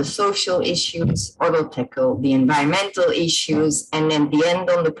tackle the social issues, others tackle the environmental issues, and then the end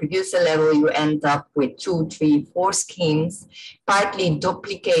on the producer level, you end up with 2, 3, 4 schemes, partly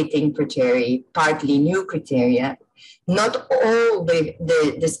duplicating criteria, partly new criteria. Not all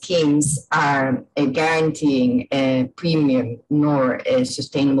the schemes are guaranteeing premium nor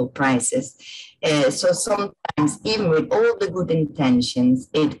sustainable prices. So sometimes, even with all the good intentions,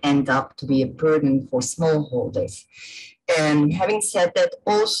 it ends up to be a burden for smallholders. And having said that,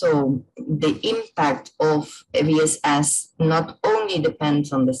 also the impact of VSS not only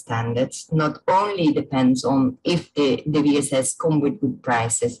depends on the standards, not only depends on if the VSS come with good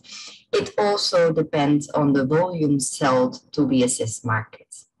prices, it also depends on the volume sold to VSS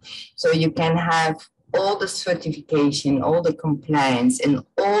markets. So you can have all the certification, all the compliance, and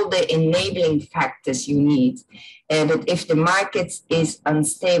all the enabling factors you need. But if the market is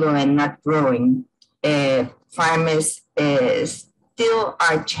unstable and not growing, farmers still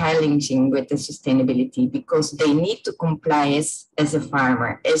are challenging with the sustainability because they need to comply as a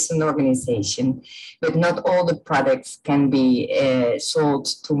farmer, as an organization, but not all the products can be sold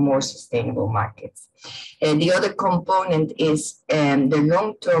to more sustainable markets. The other component is the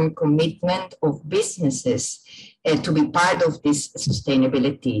long-term commitment of businesses to be part of these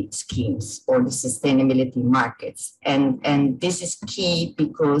sustainability schemes or the sustainability markets. And this is key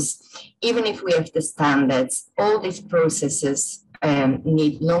because even if we have the standards, all these processes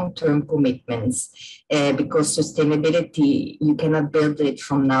need long-term commitments because sustainability, you cannot build it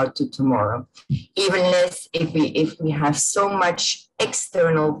from now to tomorrow. Even less if we have so much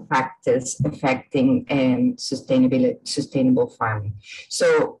external factors affecting sustainable farming.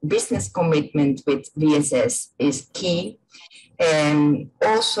 So business commitment with VSS is key. And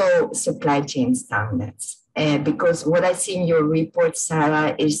also supply chain standards. Because what I see in your report,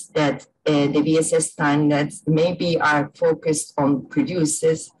 Sarah, is that the VSS standards maybe are focused on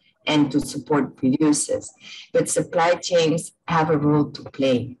producers and to support producers, but supply chains have a role to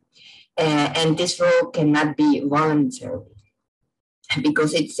play. And this role cannot be voluntary.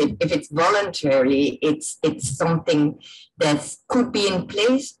 Because if it's voluntary, it's something that could be in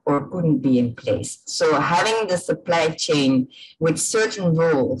place or couldn't be in place. So having the supply chain with certain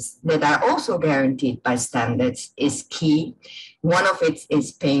roles that are also guaranteed by standards is key. One of it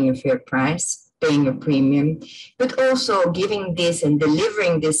is paying a fair price, paying a premium, but also giving this and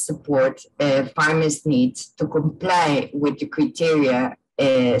delivering this support farmers need to comply with the criteria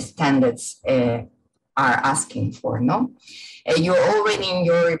standards are asking for, no? You already in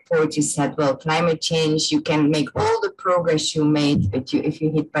your report, you said, well, climate change, you can make all the progress you made, but if you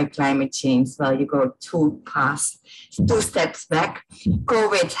hit by climate change, well, you go two steps back.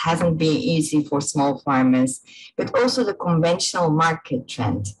 COVID hasn't been easy for small farmers, but also the conventional market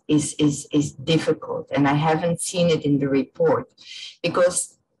trend is difficult. And I haven't seen it in the report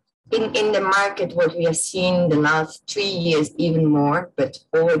because in the market, what we have seen the last 3 years, even more, but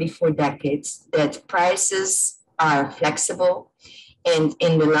already for decades, that prices are flexible, and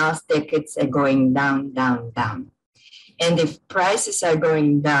in the last decades are going down, down, down. And if prices are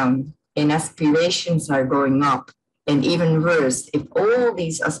going down and aspirations are going up, and even worse, if all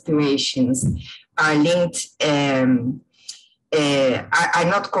these aspirations are linked, are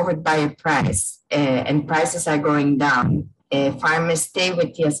not covered by a price, and prices are going down, farmers stay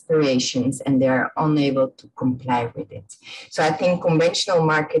with the aspirations and they're unable to comply with it. So I think conventional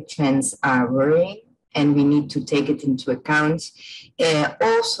market trends are worrying, and we need to take it into account.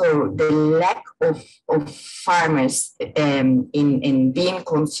 Also, the lack of farmers in being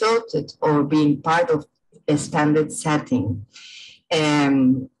consulted or being part of a standard setting.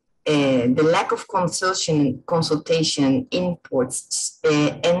 The lack of consultation imports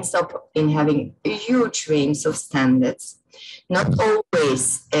ends up in having a huge range of standards, not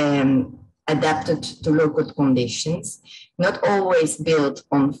always adapted to local conditions, not always built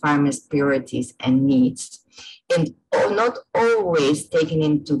on farmers' priorities and needs, and not always taking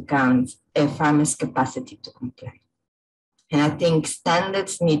into account a farmer's capacity to comply. And I think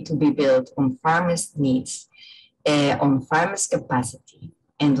standards need to be built on farmers' needs, on farmers' capacity,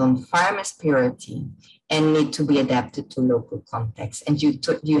 and on farmers' priority, and need to be adapted to local context. And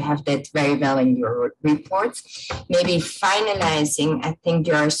you have that very well in your report. Maybe finalizing, I think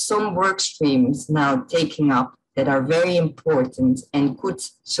there are some work streams now taking up that are very important and could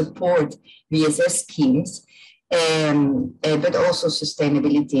support VSS schemes, but also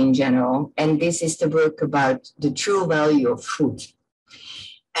sustainability in general. And this is the work about the true value of food.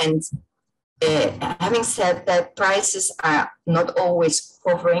 And having said that, prices are not always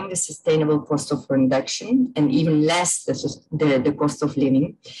covering the sustainable cost of production, and even less the cost of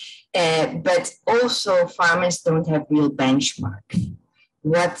living. But also farmers don't have real benchmark.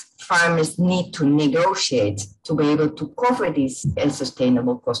 What farmers need to negotiate to be able to cover these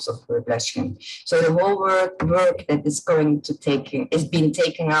sustainable costs of production. So the whole work that is being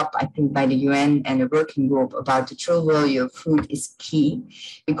taken up, I think, by the UN and a working group about the true value of food is key,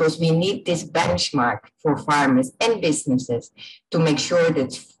 because we need this benchmark for farmers and businesses to make sure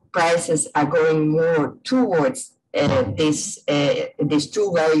that prices are going more towards this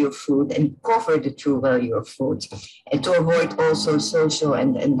true value of food and cover the true value of food, and to avoid also social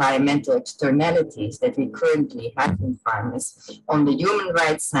and environmental externalities that we currently have in farmers on the human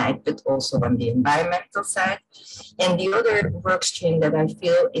rights side, but also on the environmental side. And the other work stream that I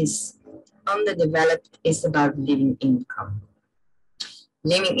feel is underdeveloped is about living income.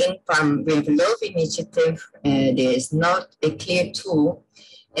 Living income, we have a lot of initiative. There is not a clear tool.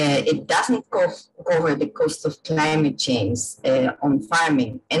 It doesn't cover the cost of climate change on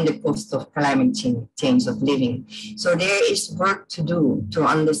farming and the cost of climate change of living. So there is work to do to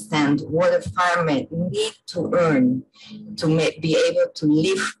understand what a farmer needs to earn to be able to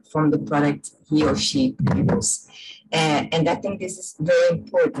live from the product he or she produces. And I think this is very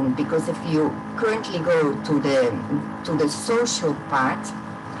important, because if you currently go to the social part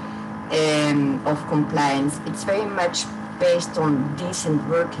of compliance, it's very much based on decent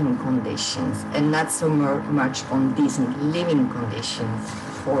working conditions and not so much on decent living conditions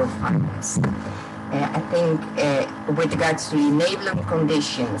for farmers. I think with regards to enabling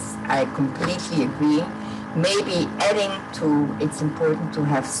conditions, I completely agree. Maybe adding to, it's important to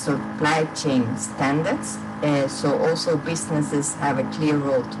have supply chain standards. So also businesses have a clear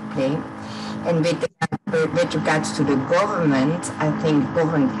role to play. And with regards to the government, I think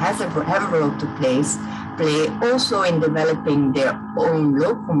government have a role to play also in developing their own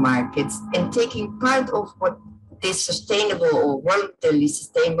local markets and taking part of what these sustainable or voluntarily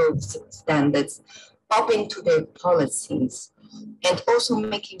sustainable standards up into their policies, and also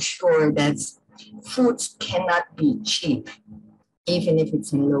making sure that foods cannot be cheap, even if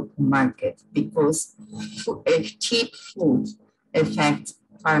it's in local market, because cheap food affects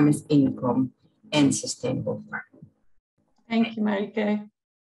farmers' income and sustainable farming. Thank you, Marike.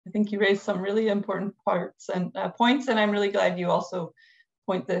 I think you raised some really important parts and points, and I'm really glad you also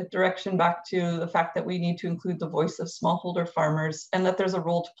point the direction back to the fact that we need to include the voice of smallholder farmers and that there's a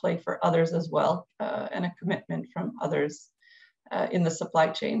role to play for others as well, and a commitment from others in the supply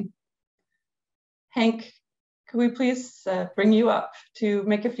chain. Hank, could we please bring you up to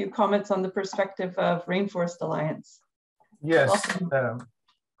make a few comments on the perspective of Rainforest Alliance? Yes,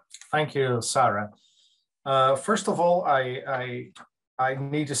 thank you, Sarah. First of all, I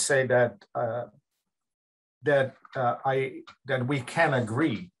need to say that that we can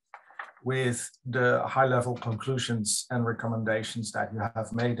agree with the high-level conclusions and recommendations that you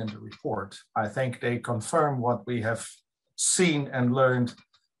have made in the report. I think they confirm what we have seen and learned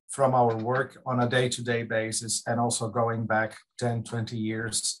from our work on a day-to-day basis, and also going back 10, 20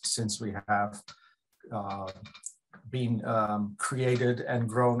 years since we have been created and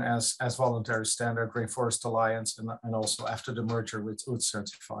grown as voluntary standard Rainforest Alliance, and also after the merger with UTZ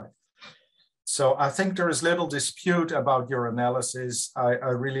Certified. So I think there is little dispute about your analysis. I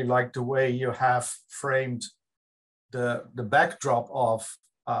really like the way you have framed the backdrop of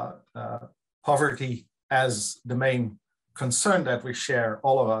poverty as the main concern that we share,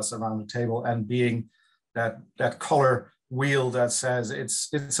 all of us around the table, and being that color wheel that says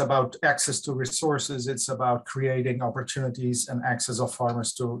it's about access to resources, it's about creating opportunities and access of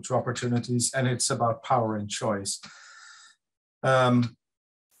farmers to opportunities, and it's about power and choice.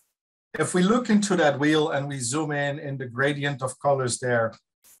 If we look into that wheel and we zoom in the gradient of colors there,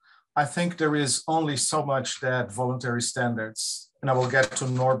 I think there is only so much that voluntary standards, and I will get to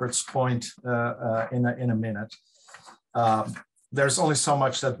Norbert's point in a minute. There's only so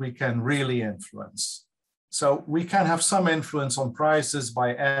much that we can really influence. So we can have some influence on prices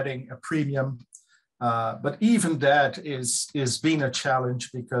by adding a premium, but even that is being a challenge,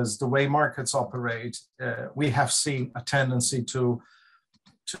 because the way markets operate, we have seen a tendency to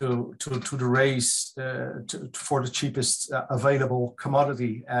the race for the cheapest available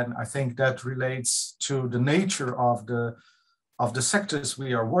commodity, and I think that relates to the nature of the sectors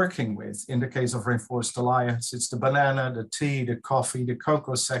we are working with. In the case of Rainforest Alliance, it's the banana, the tea, the coffee, the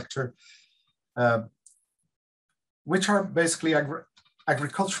cocoa sector, which are basically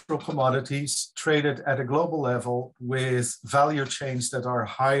agricultural commodities traded at a global level with value chains that are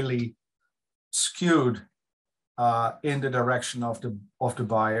highly skewed in the direction of the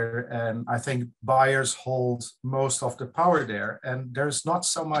buyer. And I think buyers hold most of the power there. And there's not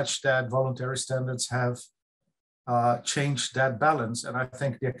so much that voluntary standards have changed that balance. And I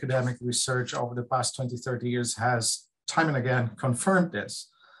think the academic research over the past 20, 30 years has time and again confirmed this.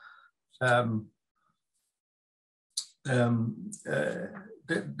 The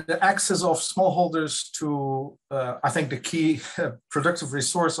access of smallholders to, I think the key productive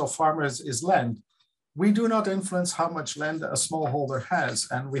resource of farmers is land. We do not influence how much land a smallholder has,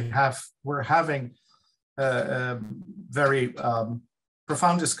 and we're having very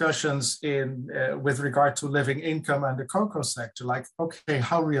profound discussions with regard to living income and the cocoa sector. Like, okay,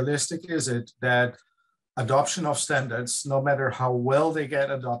 how realistic is it that adoption of standards, no matter how well they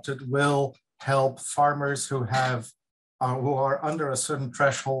get adopted, will help farmers who are under a certain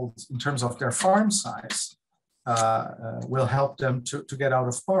threshold in terms of their farm size, will help them to get out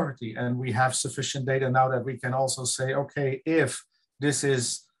of poverty. And we have sufficient data now that we can also say, okay, if this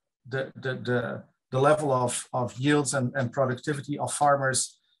is the level of yields and productivity of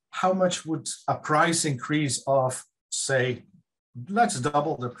farmers, how much would a price increase of, say, let's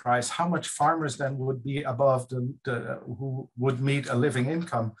double the price, how much farmers then would be above who would meet a living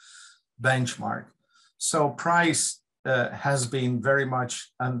income benchmark? So price has been very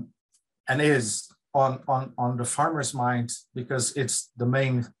much and is on the farmer's mind, because it's the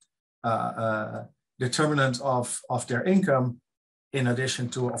main determinant of their income, in addition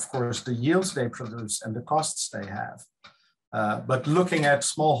to, of course, the yields they produce and the costs they have. But looking at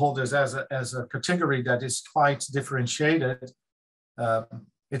smallholders as a category that is quite differentiated,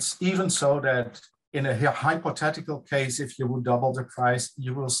 it's even so that in a hypothetical case, if you would double the price,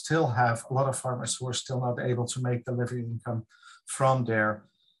 you will still have a lot of farmers who are still not able to make the living income from their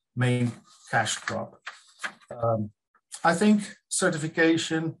main cash crop. I think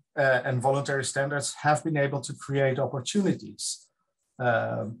certification and voluntary standards have been able to create opportunities.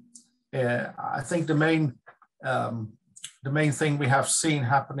 I think the main thing we have seen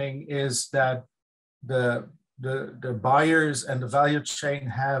happening is that the buyers and the value chain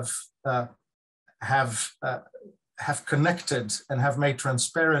have connected and have made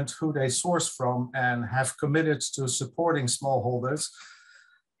transparent who they source from, and have committed to supporting smallholders,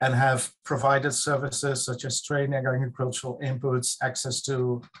 and have provided services such as training, agricultural inputs, access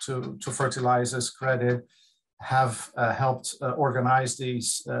to fertilizers, credit, have helped organize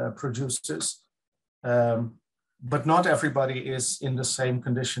these producers. But not everybody is in the same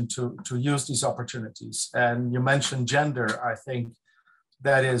condition to use these opportunities. And you mentioned gender. I think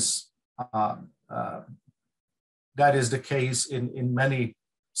that is the case in many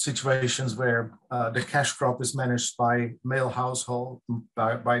situations where the cash crop is managed by male household,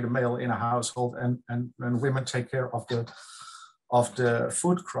 by the male in a household, and women take care of the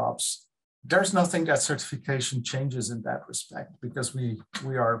food crops. There's nothing that certification changes in that respect, because we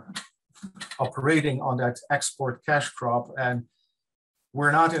are operating on that export cash crop, and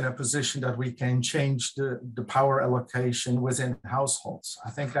we're not in a position that we can change the power allocation within households.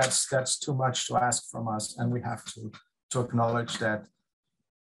 I think that's too much to ask from us, and we have to acknowledge that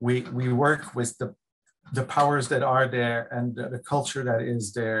we work with the powers that are there and the culture that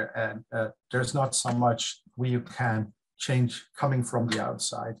is there, and there's not so much we can change coming from the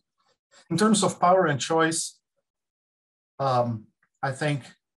outside. In terms of power and choice, I think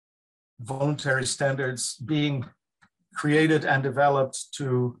voluntary standards being created and developed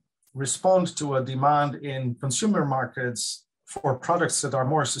to respond to a demand in consumer markets for products that are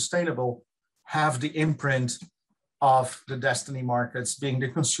more sustainable have the imprint of the destiny markets, being the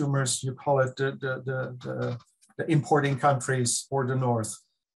consumers, you call it the importing countries or the North.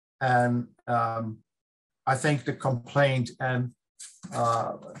 And I think the complaint and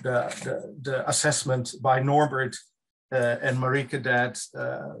the assessment by Norbert and Marike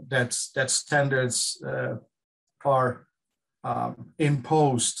that standards are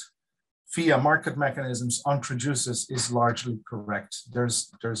imposed via market mechanisms on producers is largely correct.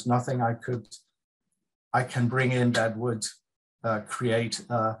 There's nothing I can bring in that would create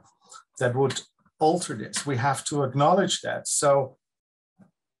that would alter this. We have to acknowledge that. So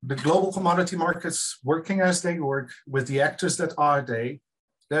the global commodity markets working as they work with the actors that are they,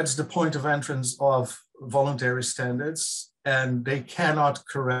 that's the point of entrance of voluntary standards, and they cannot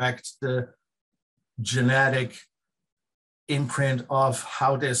correct the genetic imprint of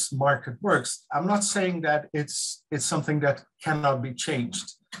how this market works. I'm not saying that it's something that cannot be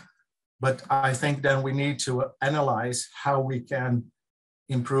changed, but I think then we need to analyze how we can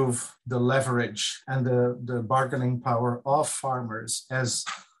improve the leverage and the bargaining power of farmers as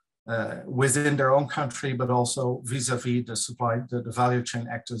within their own country, but also vis-a-vis the supply, the value chain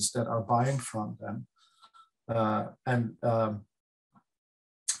actors that are buying from them.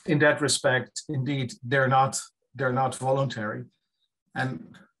 In that respect, indeed, they're not voluntary.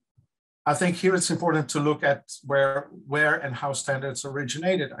 And I think here it's important to look at where and how standards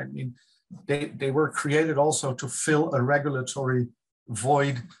originated. I mean, they were created also to fill a regulatory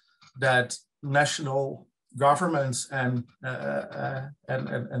void that national governments and the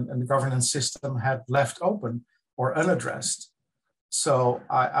governance system had left open or unaddressed. So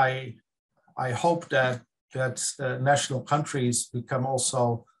I hope that national countries become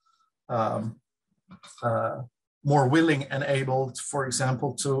also more willing and able, for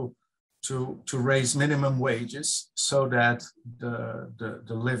example, to raise minimum wages so that the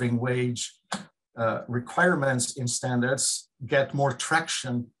living wage requirements in standards get more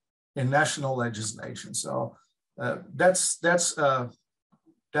traction in national legislation. So that's an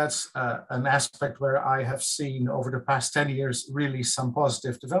aspect where I have seen over the past 10 years really some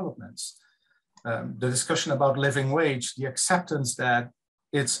positive developments. The discussion about living wage, the acceptance that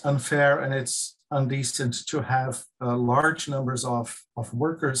it's unfair and it's undecent to have large numbers of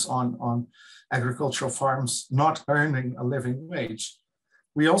workers on agricultural farms not earning a living wage.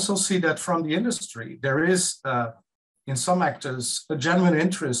 We also see that from the industry, there is in some actors a genuine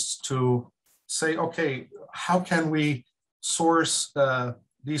interest to say, okay, how can we source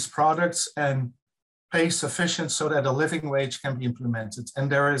these products and pay sufficient so that a living wage can be implemented? And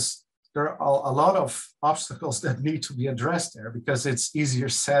there are a lot of obstacles that need to be addressed there, because it's easier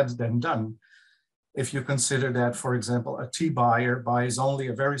said than done. If you consider that, for example, a tea buyer buys only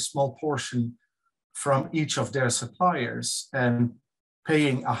a very small portion from each of their suppliers, and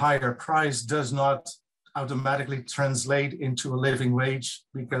paying a higher price does not automatically translate into a living wage,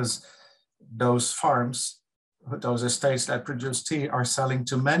 because those farms, those estates that produce tea are selling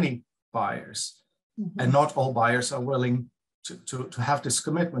to many buyers, and not all buyers are willing to have this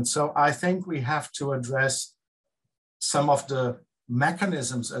commitment. So I think we have to address some of the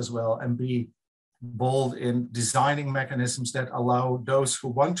mechanisms as well, and be bold in designing mechanisms that allow those who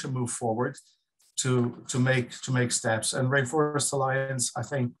want to move forward to make steps. And Rainforest Alliance, I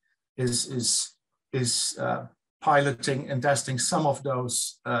think, is piloting and testing some of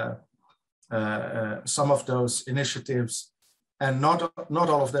those initiatives, and not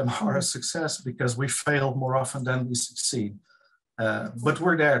all of them are a success, because we fail more often than we succeed. But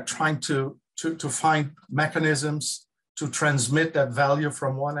we're there trying to find mechanisms to transmit that value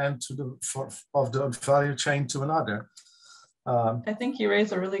from one end of the value chain to another. I think you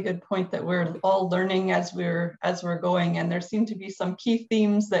raise a really good point that we're all learning as we're going, and there seem to be some key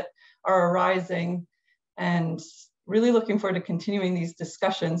themes that are arising, and really looking forward to continuing these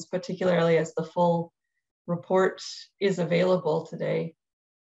discussions, particularly as the full report is available today.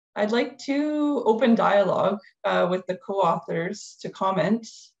 I'd like to open dialogue with the co-authors to comment.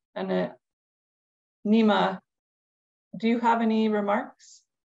 And Nima, do you have any remarks?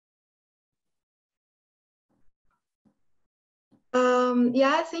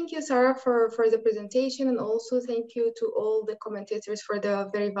 Yeah, thank you, Sarah, for the presentation, and also thank you to all the commentators for the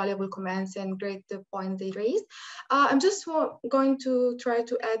very valuable comments and great point they raised. I'm just going to try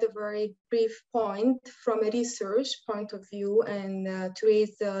to add a very brief point from a research point of view, and to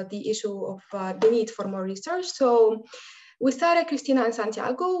raise the issue of the need for more research. So with Sarah, Cristina, and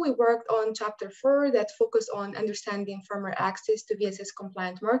Santiago, we worked on chapter 4 that focused on understanding farmer access to VSS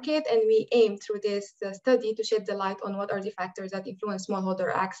compliant market. And we aim through this study to shed the light on what are the factors that influence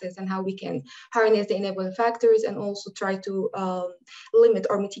smallholder access and how we can harness the enabling factors, and also try to limit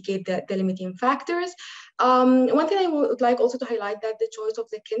or mitigate the limiting factors. One thing I would like also to highlight that the choice of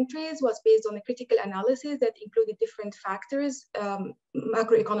the countries was based on a critical analysis that included different factors,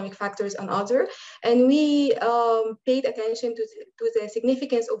 macroeconomic factors and other. And we paid attention to the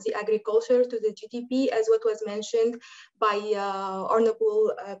significance of the agriculture to the GDP, as what was mentioned by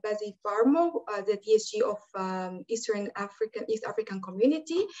Honorable Bazi Farmo, the DSG of East African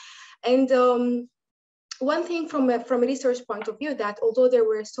Community. And one thing from a research point of view, that although there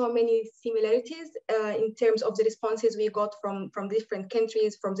were so many similarities in terms of the responses we got from different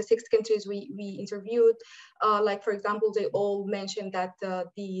countries, from the 6 countries we interviewed, like for example, they all mentioned that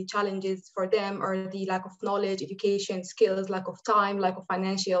the challenges for them are the lack of knowledge, education, skills, lack of time, lack of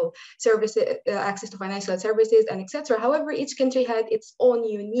financial services, access to financial services, and etc. However, each country had its own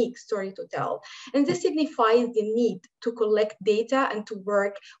unique story to tell. And this signifies the need to collect data and to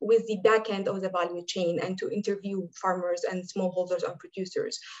work with the back end of the value chain, and to interview farmers and smallholders and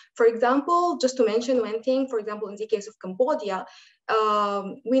producers. For example, just to mention one thing, for example, in the case of Cambodia,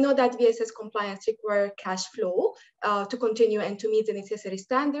 we know that VSS compliance requires cash flow to continue and to meet the necessary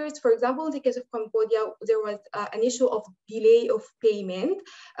standards. For example, in the case of Cambodia, there was an issue of delay of payment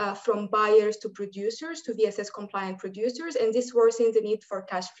from buyers to producers, to VSS compliant producers, and this worsens the need for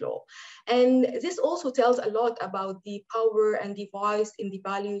cash flow. And this also tells a lot about the power and the voice in the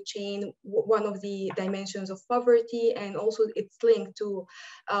value chain, one of the dimensions of poverty, and also it's linked to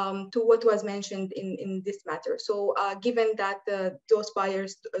what was mentioned in this matter. So given that those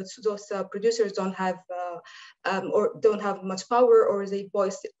buyers, those producers don't have or don't have much power, or their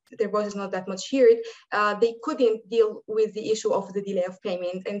voice is not that much heard, they couldn't deal with the issue of the delay of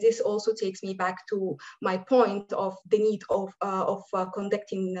payment. And this also takes me back to my point of the need of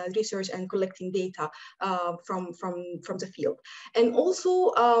conducting research and collecting data from the field. And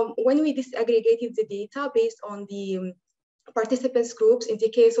also when we disaggregated the data based on the participants groups, in the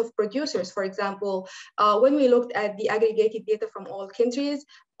case of producers, for example, when we looked at the aggregated data from all countries,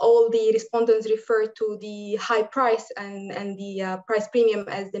 all the respondents referred to the high price and the price premium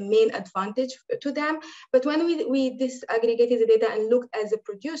as the main advantage to them. But when we disaggregated the data and looked at the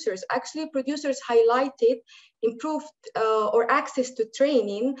producers, actually producers highlighted improved or access to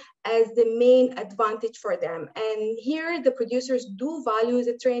training as the main advantage for them. And here the producers do value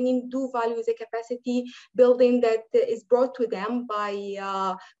the training, do value the capacity building that is brought to them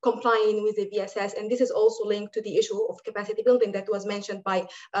by complying with the VSS. And this is also linked to the issue of capacity building that was mentioned by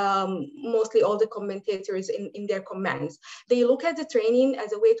mostly all the commentators in their comments. They look at the training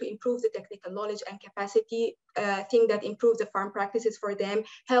as a way to improve the technical knowledge and capacity, thing that improves the farm practices for them,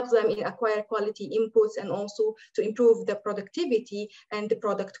 helps them in acquire quality inputs, and also to improve the productivity and the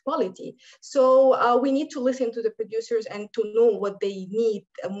product quality. So we need to listen to the producers and to know what they need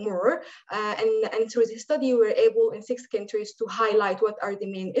more. And through this study, we're able in 6 countries to highlight what are the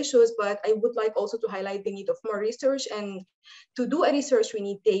main issues, but I would like also to highlight the need of more research. And to do a research, we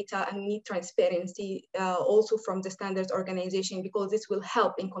need data and we need transparency also from the standards organization, because this will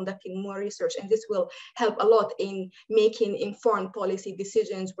help in conducting more research, and this will help a lot in making informed policy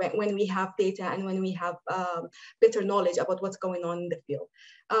decisions when we have data and when we have better knowledge about what's going on in the field.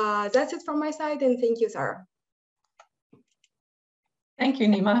 That's it from my side, and thank you, Sarah. Thank you,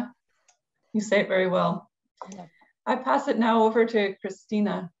 Nima. You say it very well. Yeah. I pass it now over to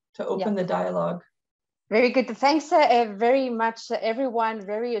Christina to open the dialogue. Very good. Thanks very much, everyone.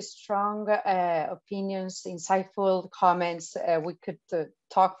 Very strong opinions, insightful comments. We could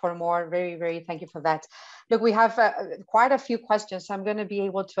talk for more. Very thank you for that. Look, we have quite a few questions. I'm going to be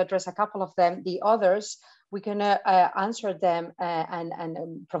able to address a couple of them. The others, we're going to answer them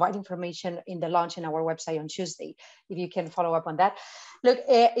and provide information in the launch in our website on Tuesday, if you can follow up on that. Look,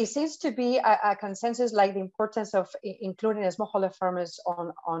 it seems to be a consensus, like the importance of including smallholder farmers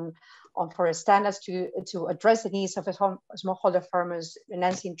on forest standards to address the needs of smallholder farmers,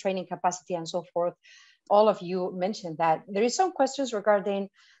 enhancing training capacity and so forth. All of you mentioned that. There is some questions regarding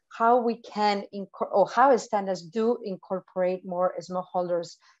how we can, or how standards do incorporate more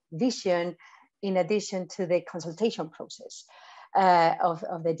smallholders' vision in addition to the consultation process of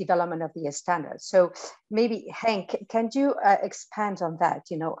the development of the standards. So maybe, Henk, can you expand on that?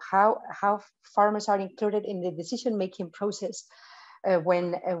 You know, how farmers are included in the decision-making process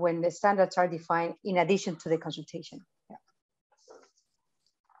when the standards are defined in addition to the consultation? Yeah.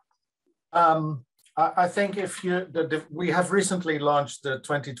 I think if we have recently launched the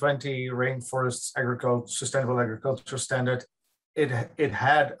 2020 Rainforest Sustainable Agriculture Standard. It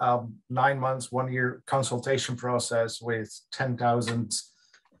had 9 months, 1 year consultation process with 10,000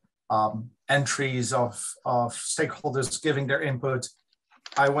 entries of stakeholders giving their input.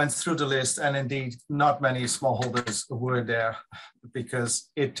 I went through the list, and indeed not many smallholders were there, because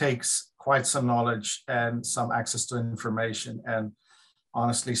it takes quite some knowledge and some access to information, and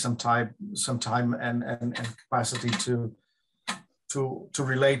honestly some time and capacity to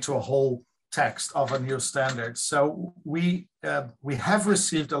relate to a whole text of a new standard. So we have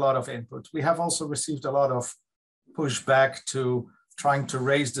received a lot of input. We have also received a lot of pushback to trying to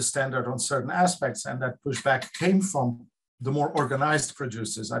raise the standard on certain aspects, and that pushback came from the more organized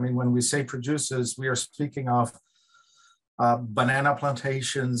producers. I mean, when we say producers, we are speaking of banana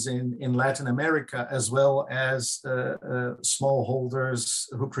plantations in Latin America, as well as smallholders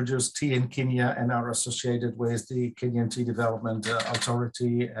who produce tea in Kenya and are associated with the Kenyan Tea Development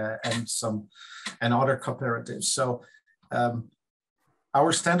Authority and other cooperatives. So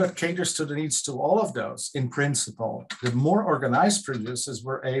our standard caters to the needs to all of those in principle. The more organized producers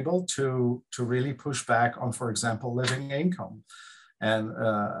were able to really push back on, for example, living income, and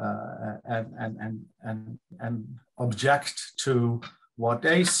object to what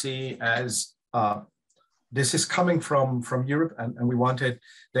they see as this is coming from Europe, and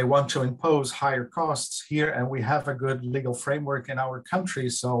they want to impose higher costs here, and we have a good legal framework in our country,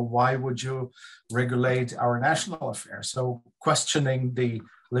 so why would you regulate our national affairs? So questioning the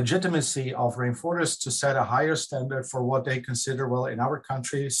legitimacy of rainforests to set a higher standard for what they consider, well, in our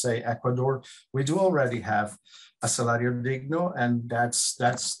country, say Ecuador, we do already have a salario digno, and that's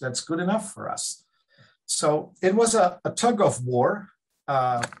good enough for us. So it was a tug of war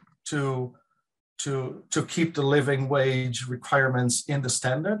to keep the living wage requirements in the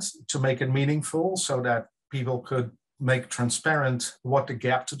standards, to make it meaningful so that people could make transparent what the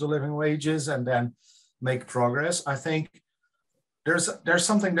gap to the living wage is, and then make progress. I think there's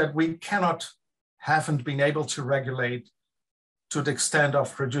something that we haven't been able to regulate to the extent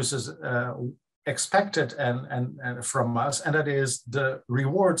of producers expected and from us, and that is the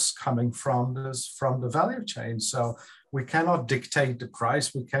rewards coming from the value chain. So we cannot dictate the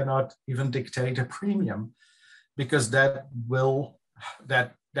price, we cannot even dictate a premium, because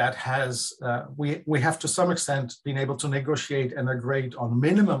we have to some extent been able to negotiate and agree on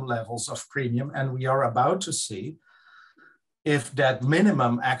minimum levels of premium, and we are about to see if that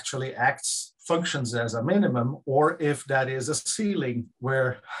minimum actually functions as a minimum, or if that is a ceiling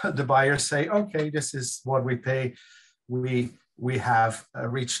where the buyers say, okay, this is what we pay. We have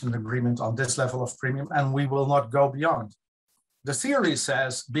reached an agreement on this level of premium, and we will not go beyond. The theory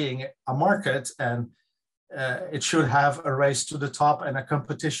says, being a market and it should have a race to the top and a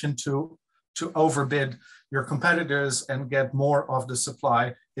competition to overbid your competitors and get more of the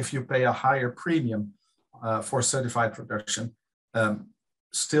supply if you pay a higher premium for certified production.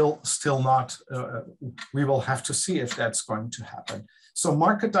 Still not, we will have to see if that's going to happen. So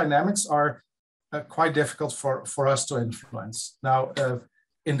market dynamics are quite difficult for us to influence. Now,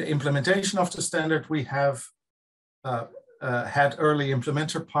 in the implementation of the standard, we have had early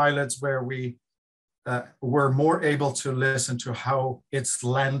implementer pilots where we were more able to listen to how it's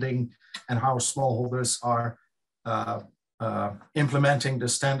landing and how smallholders are implementing the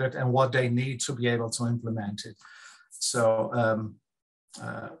standard and what they need to be able to implement it. So,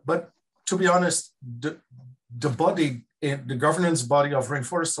 but to be honest, the body, the governance body of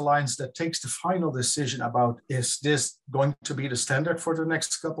Rainforest Alliance that takes the final decision about is this going to be the standard for the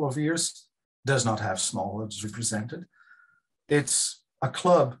next couple of years does not have smallholders represented. It's a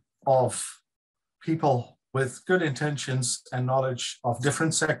club of people with good intentions and knowledge of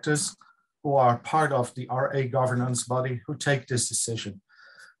different sectors who are part of the RA governance body who take this decision.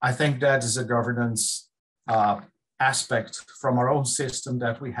 I think that is a governance aspect from our own system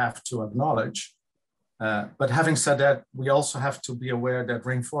that we have to acknowledge. But having said that, we also have to be aware that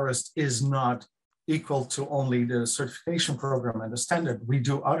Rainforest is not equal to only the certification program and the standard. We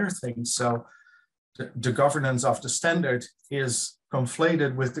do other things. So the governance of the standard is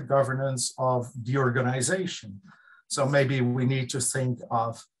conflated with the governance of the organization. So maybe we need to think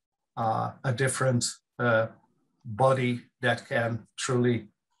of a different body that can truly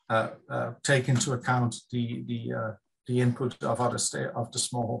take into account the input of the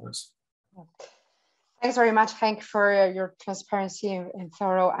smallholders. Thanks very much, Henk, for your transparency and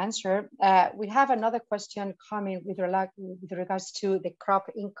thorough answer. We have another question coming with regards to the crop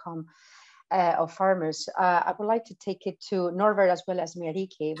income of farmers. I would like to take it to Norbert as well as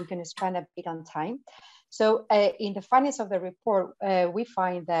Marieke. We can spend a bit on time. So in the findings of the report, we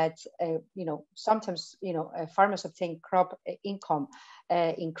find that sometimes farmers obtain crop income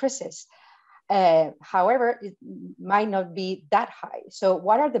increases. However, it might not be that high. So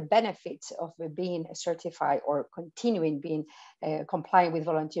what are the benefits of being certified or continuing being compliant with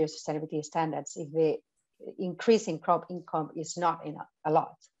voluntary sustainability standards if the increase in crop income is not a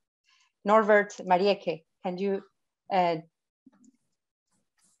lot? Norbert, Marieke, can you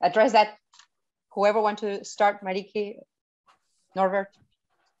address that? Whoever wants to start, Marieke, Norbert?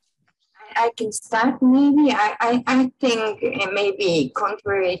 I can start maybe. I think maybe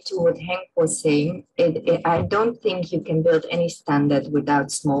contrary to what Henk was saying, I don't think you can build any standard without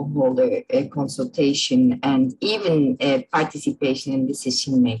smallholder consultation and even participation in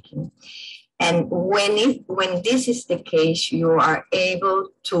decision making. And when this is the case, you are able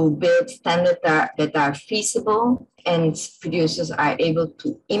to build standards that are feasible and producers are able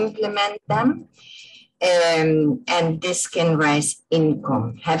to implement them. And this can raise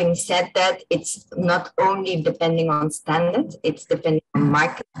income. Having said that, it's not only depending on standards, it's depending on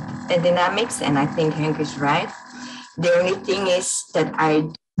market dynamics, and I think Henk is right. The only thing is that I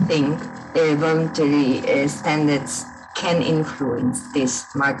think voluntary standards can influence this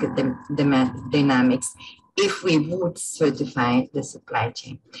market dynamics if we would certify the supply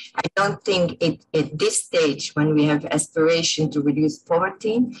chain. I don't think at this stage, when we have aspiration to reduce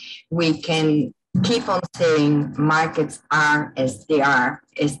poverty, we can keep on saying markets are as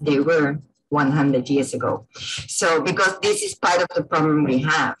they were 100 years ago. So, because this is part of the problem we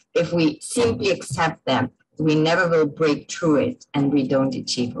have. If we simply accept them, we never will break through it and we don't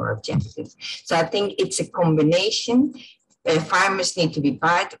achieve our objectives. So I think it's a combination. Farmers need to be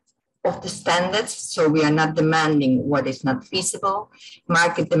part of the standards, so we are not demanding what is not feasible.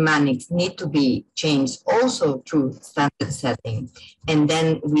 Market dynamics need to be changed also through standard setting, and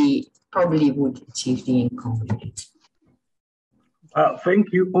then we probably would achieve the income we need.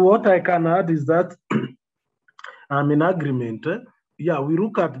 Thank you. What I can add is that I'm in agreement. Yeah, we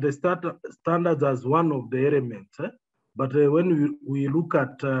look at the standards as one of the elements, but when we look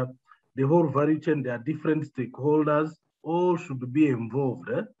at the whole value chain, there are different stakeholders, all should be involved.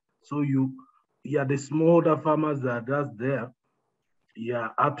 So the smallholder farmers that are just there,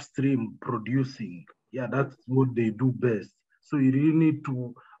 upstream producing, that's what they do best. So you really need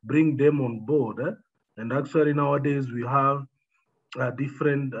to bring them on board. And actually nowadays we have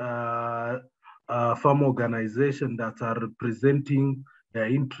different farm organizations that are representing their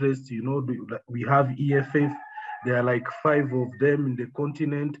interests. We have EFF, there are like 5 of them in the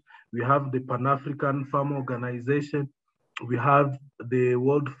continent. We have the Pan-African Farm Organization. We have the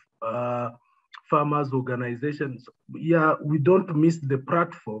World Farmers Organizations. We don't miss the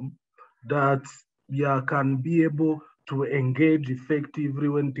platform that can be able to engage effectively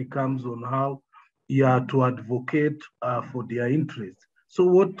when it comes on how to advocate for their interests. So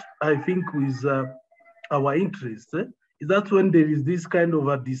what I think is our interest is that when there is this kind of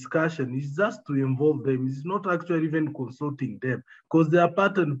a discussion, it's just to involve them. It's not actually even consulting them because they are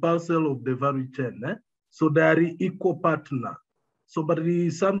part and parcel of the value chain. So they are equal partner. So, but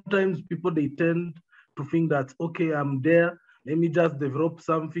sometimes people, they tend to think that, okay, I'm there, let me just develop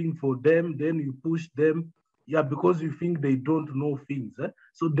something for them, then you push them. Yeah, because you think they don't know things.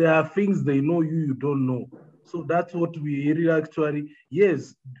 So there are things they know you don't know. So that's what we really actually,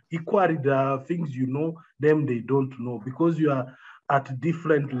 yes, equally there are things you know, them they don't know because you are at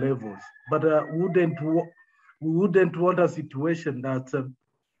different levels. But we wouldn't want a situation that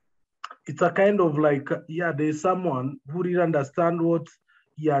it's a kind of like, yeah, there's someone who really understand what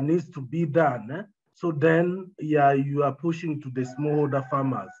needs to be done. So then, yeah, you are pushing to the smallholder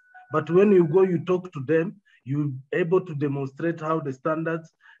farmers. But when you go, you talk to them, you're able to demonstrate how the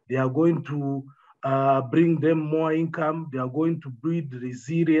standards, they are going to bring them more income. They are going to breed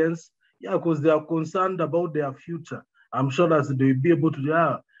resilience. Yeah, because they are concerned about their future. I'm sure that they'll be able to,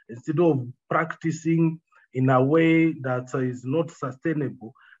 yeah, instead of practicing in a way that is not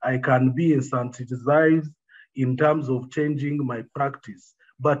sustainable, I can be incentivized in terms of changing my practice.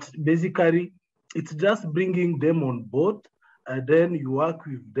 But basically, it's just bringing them on board, and then you work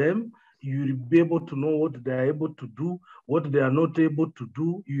with them. You'll be able to know what they're able to do, what they are not able to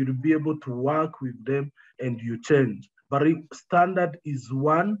do. You'll be able to work with them and you change. But standard is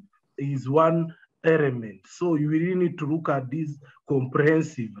one element. So you really need to look at this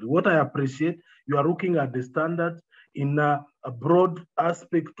comprehensively. What I appreciate, you are looking at the standard in a broad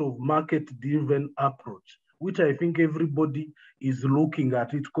aspect of market-driven approach, which I think everybody is looking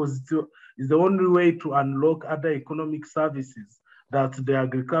at it because it's the only way to unlock other economic services that the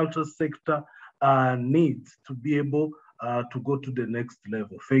agriculture sector needs to be able to go to the next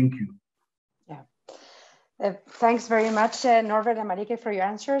level. Thank you. Yeah. Thanks very much, Norbert and Marike, for your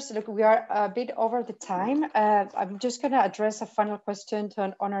answers. Look, we are a bit over the time. I'm just going to address a final question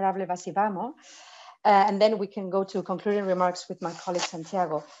to Honorable Basivamo, and then we can go to concluding remarks with my colleague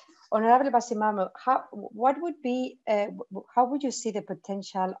Santiago. Honorable Basivamo, how would you see the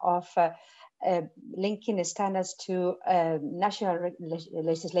potential of linking standards to national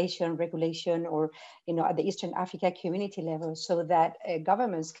legislation, regulation, or at the Eastern Africa community level, so that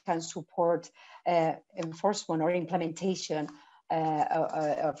governments can support enforcement or implementation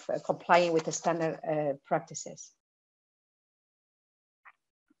of complying with the standard practices?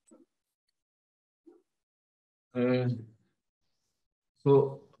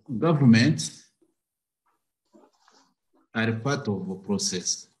 So governments are part of a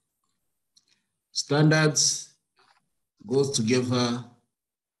process. Standards goes together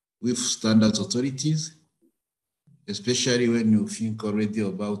with standards authorities, especially when you think already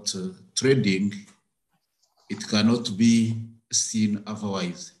about trading. It cannot be seen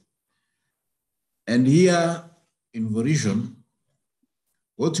otherwise. And here in the region,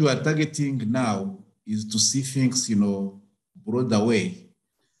 what you are targeting now is to see things, broader way.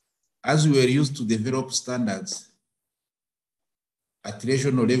 As we were used to develop standards at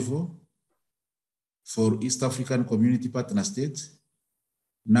regional level for East African Community Partner States,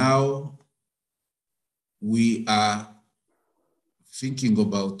 now we are thinking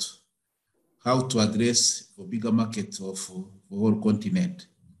about how to address the bigger market of the whole continent.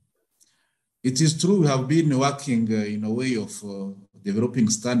 It is true we have been working in a way of developing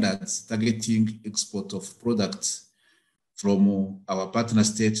standards targeting export of products from our partner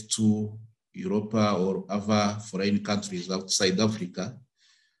state to Europe or other foreign countries outside Africa.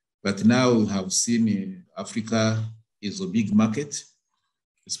 But now we have seen Africa is a big market,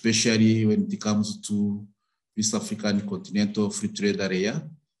 especially when it comes to East African Continental Free Trade Area.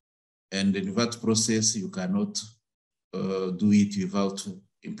 And in that process, you cannot do it without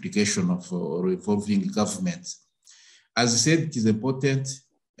implication of or involving governments. As I said, it is important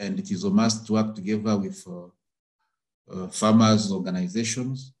and it is a must to work together with farmers'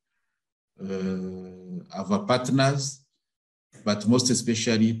 organizations, our partners, but most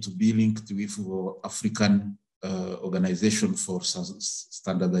especially to be linked with African Organization for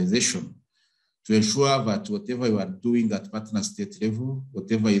Standardization, to ensure that whatever you are doing at partner state level,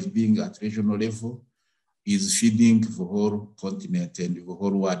 whatever is being at regional level, is feeding the whole continent and the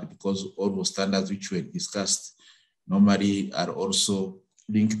whole world, because all the standards which were discussed normally are also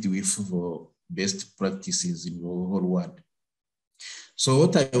linked with the best practices in the whole world. So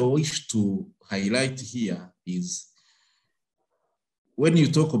what I wish to highlight here is when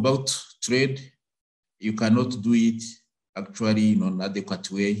you talk about trade, you cannot do it actually in an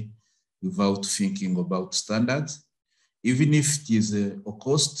adequate way without thinking about standards, even if it is a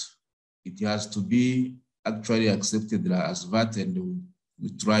cost it has to be actually accepted as VAT, and we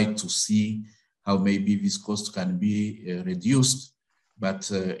try to see how maybe this cost can be reduced, but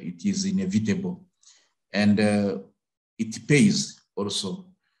it is inevitable. And it pays also.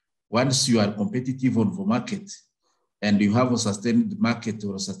 Once you are competitive on the market and you have a sustained market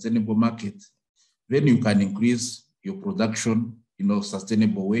or a sustainable market, then you can increase your production in a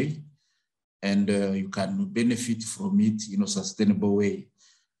sustainable way, and you can benefit from it in a sustainable way.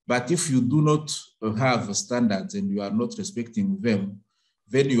 But if you do not have standards and you are not respecting them,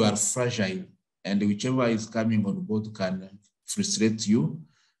 then you are fragile, and whichever is coming on board can frustrate you.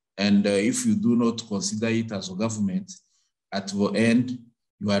 And if you do not consider it as a government, at the end,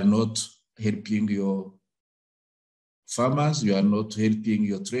 you are not helping your farmers, you are not helping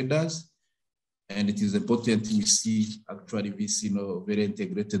your traders. And it is important we see actually this in a very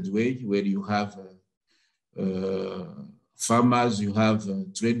integrated way, where you have farmers, you have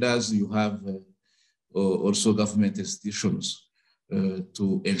traders, you have also government institutions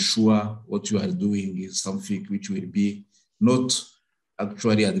to ensure what you are doing is something which will be not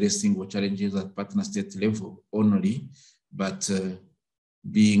actually addressing what challenges at partner state level only, but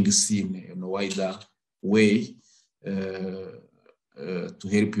being seen in a wider way to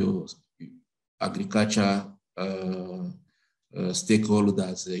help your agriculture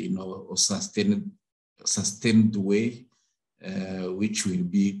stakeholders in a sustained way, which will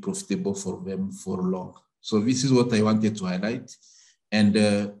be profitable for them for long. So this is what I wanted to highlight. And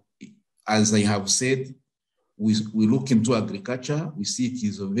as I have said, we look into agriculture, we see it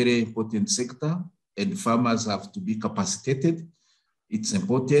is a very important sector, and farmers have to be capacitated. It's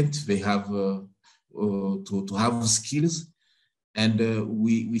important, they have to have skills. And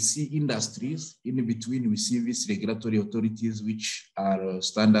we see industries in between. We see these regulatory authorities, which are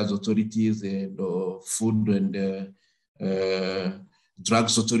standards authorities and food and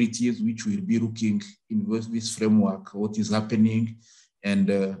drugs authorities, which will be looking in this framework, what is happening. And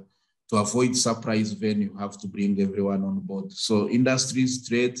to avoid surprise, then you have to bring everyone on board. So industries,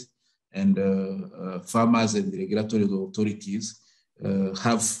 trade, and farmers and regulatory authorities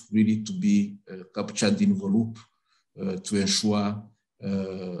have really to be captured in the loop to ensure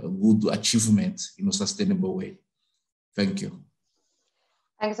good achievement in a sustainable way. Thank you.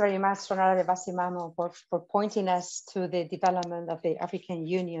 Thanks very much, Honorable Basimamo, for pointing us to the development of the African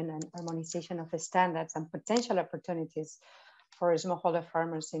Union and harmonization of the standards and potential opportunities for smallholder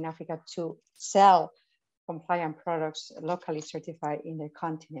farmers in Africa to sell compliant products locally certified in the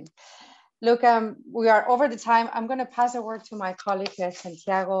continent. Look, we are over the time. I'm going to pass the word to my colleague,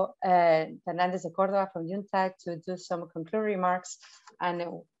 Santiago Fernandez de Cordova from UNTAC, to do some concluding remarks. And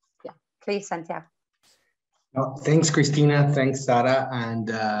yeah, please, Santiago. No, thanks, Christina. Thanks, Sara. And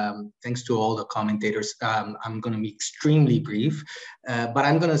thanks to all the commentators. I'm going to be extremely brief, but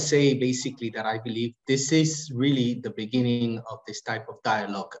I'm going to say basically that I believe this is really the beginning of this type of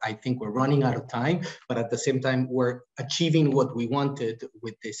dialogue. I think we're running out of time, but at the same time, we're achieving what we wanted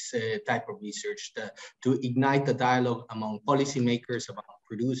with this type of research, to ignite the dialogue among policymakers, among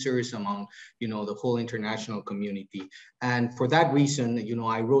producers, among the whole international community. And for that reason,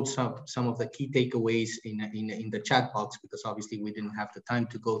 I wrote some of the key takeaways in the chat box, because obviously we didn't have the time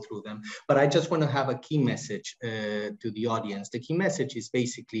to go through them. But I just want to have a key message to the audience. The key message is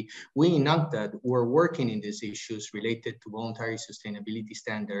basically, we in UNCTAD, we're working in these issues related to voluntary sustainability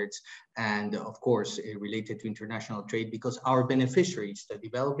standards, and of course related to international trade, because our beneficiaries, the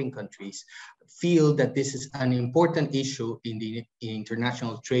developing countries, feel that this is an important issue in the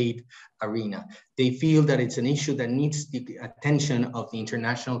international trade arena. They feel that it's an issue that needs the attention of the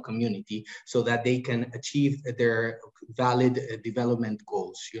international community so that they can achieve their valid development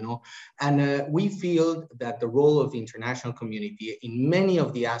goals, And we feel that the role of the international community in many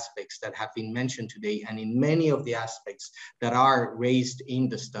of the aspects that have been mentioned today, and in many of the aspects that are raised in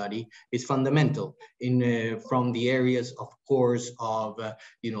the study, is fundamental from the areas, of course, of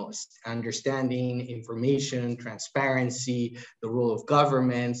understanding, information, transparency, the role of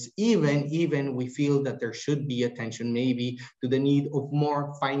governments. Even we feel that there should be attention maybe to the need of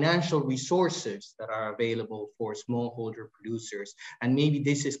more financial resources that are available for smallholder producers. And maybe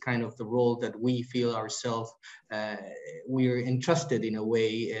this is kind of the role that we feel ourselves, we're entrusted in a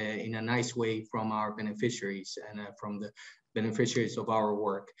way, in a nice way, from our beneficiaries and from beneficiaries of our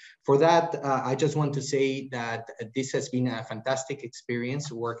work. For that, I just want to say that this has been a fantastic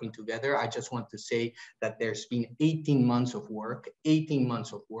experience working together. I just want to say that there's been 18 months of work, 18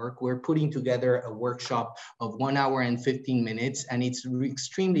 months of work. We're putting together a workshop of 1 hour and 15 minutes, and it's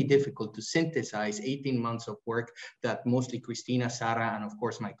extremely difficult to synthesize 18 months of work that mostly Cristina, Sara, and of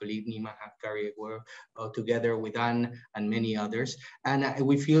course my colleague Nima have carried together with Anne and many others. And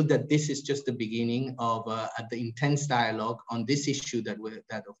we feel that this is just the beginning of the intense dialogue on this issue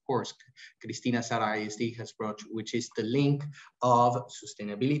that of course Cristina, Sara, IISD has brought, which is the link of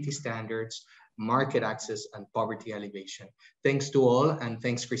sustainability standards, market access, and poverty alleviation. Thanks to all, and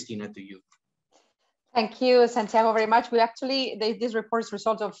thanks, Cristina, to you. Thank you, Santiago, very much. We actually, this report is a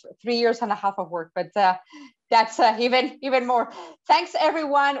result of 3.5 years of work, but that's even more. Thanks,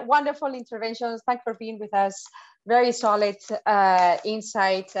 everyone. Wonderful interventions. Thanks for being with us. Very solid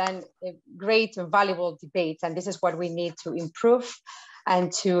insights and great and valuable debates. And this is what we need to improve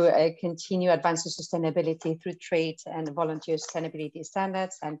and to continue advancing sustainability through trade and volunteer sustainability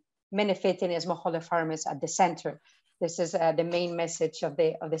standards, and benefiting smallholder farmers at the center. This is the main message of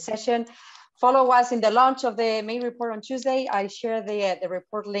the session. Follow us in the launch of the main report on Tuesday. I share the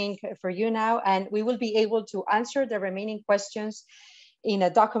report link for you now, and we will be able to answer the remaining questions in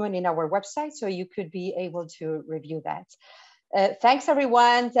a document in our website, so you could be able to review that. Thanks,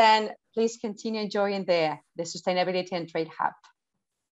 everyone, and please continue enjoying the Sustainability and Trade Hub.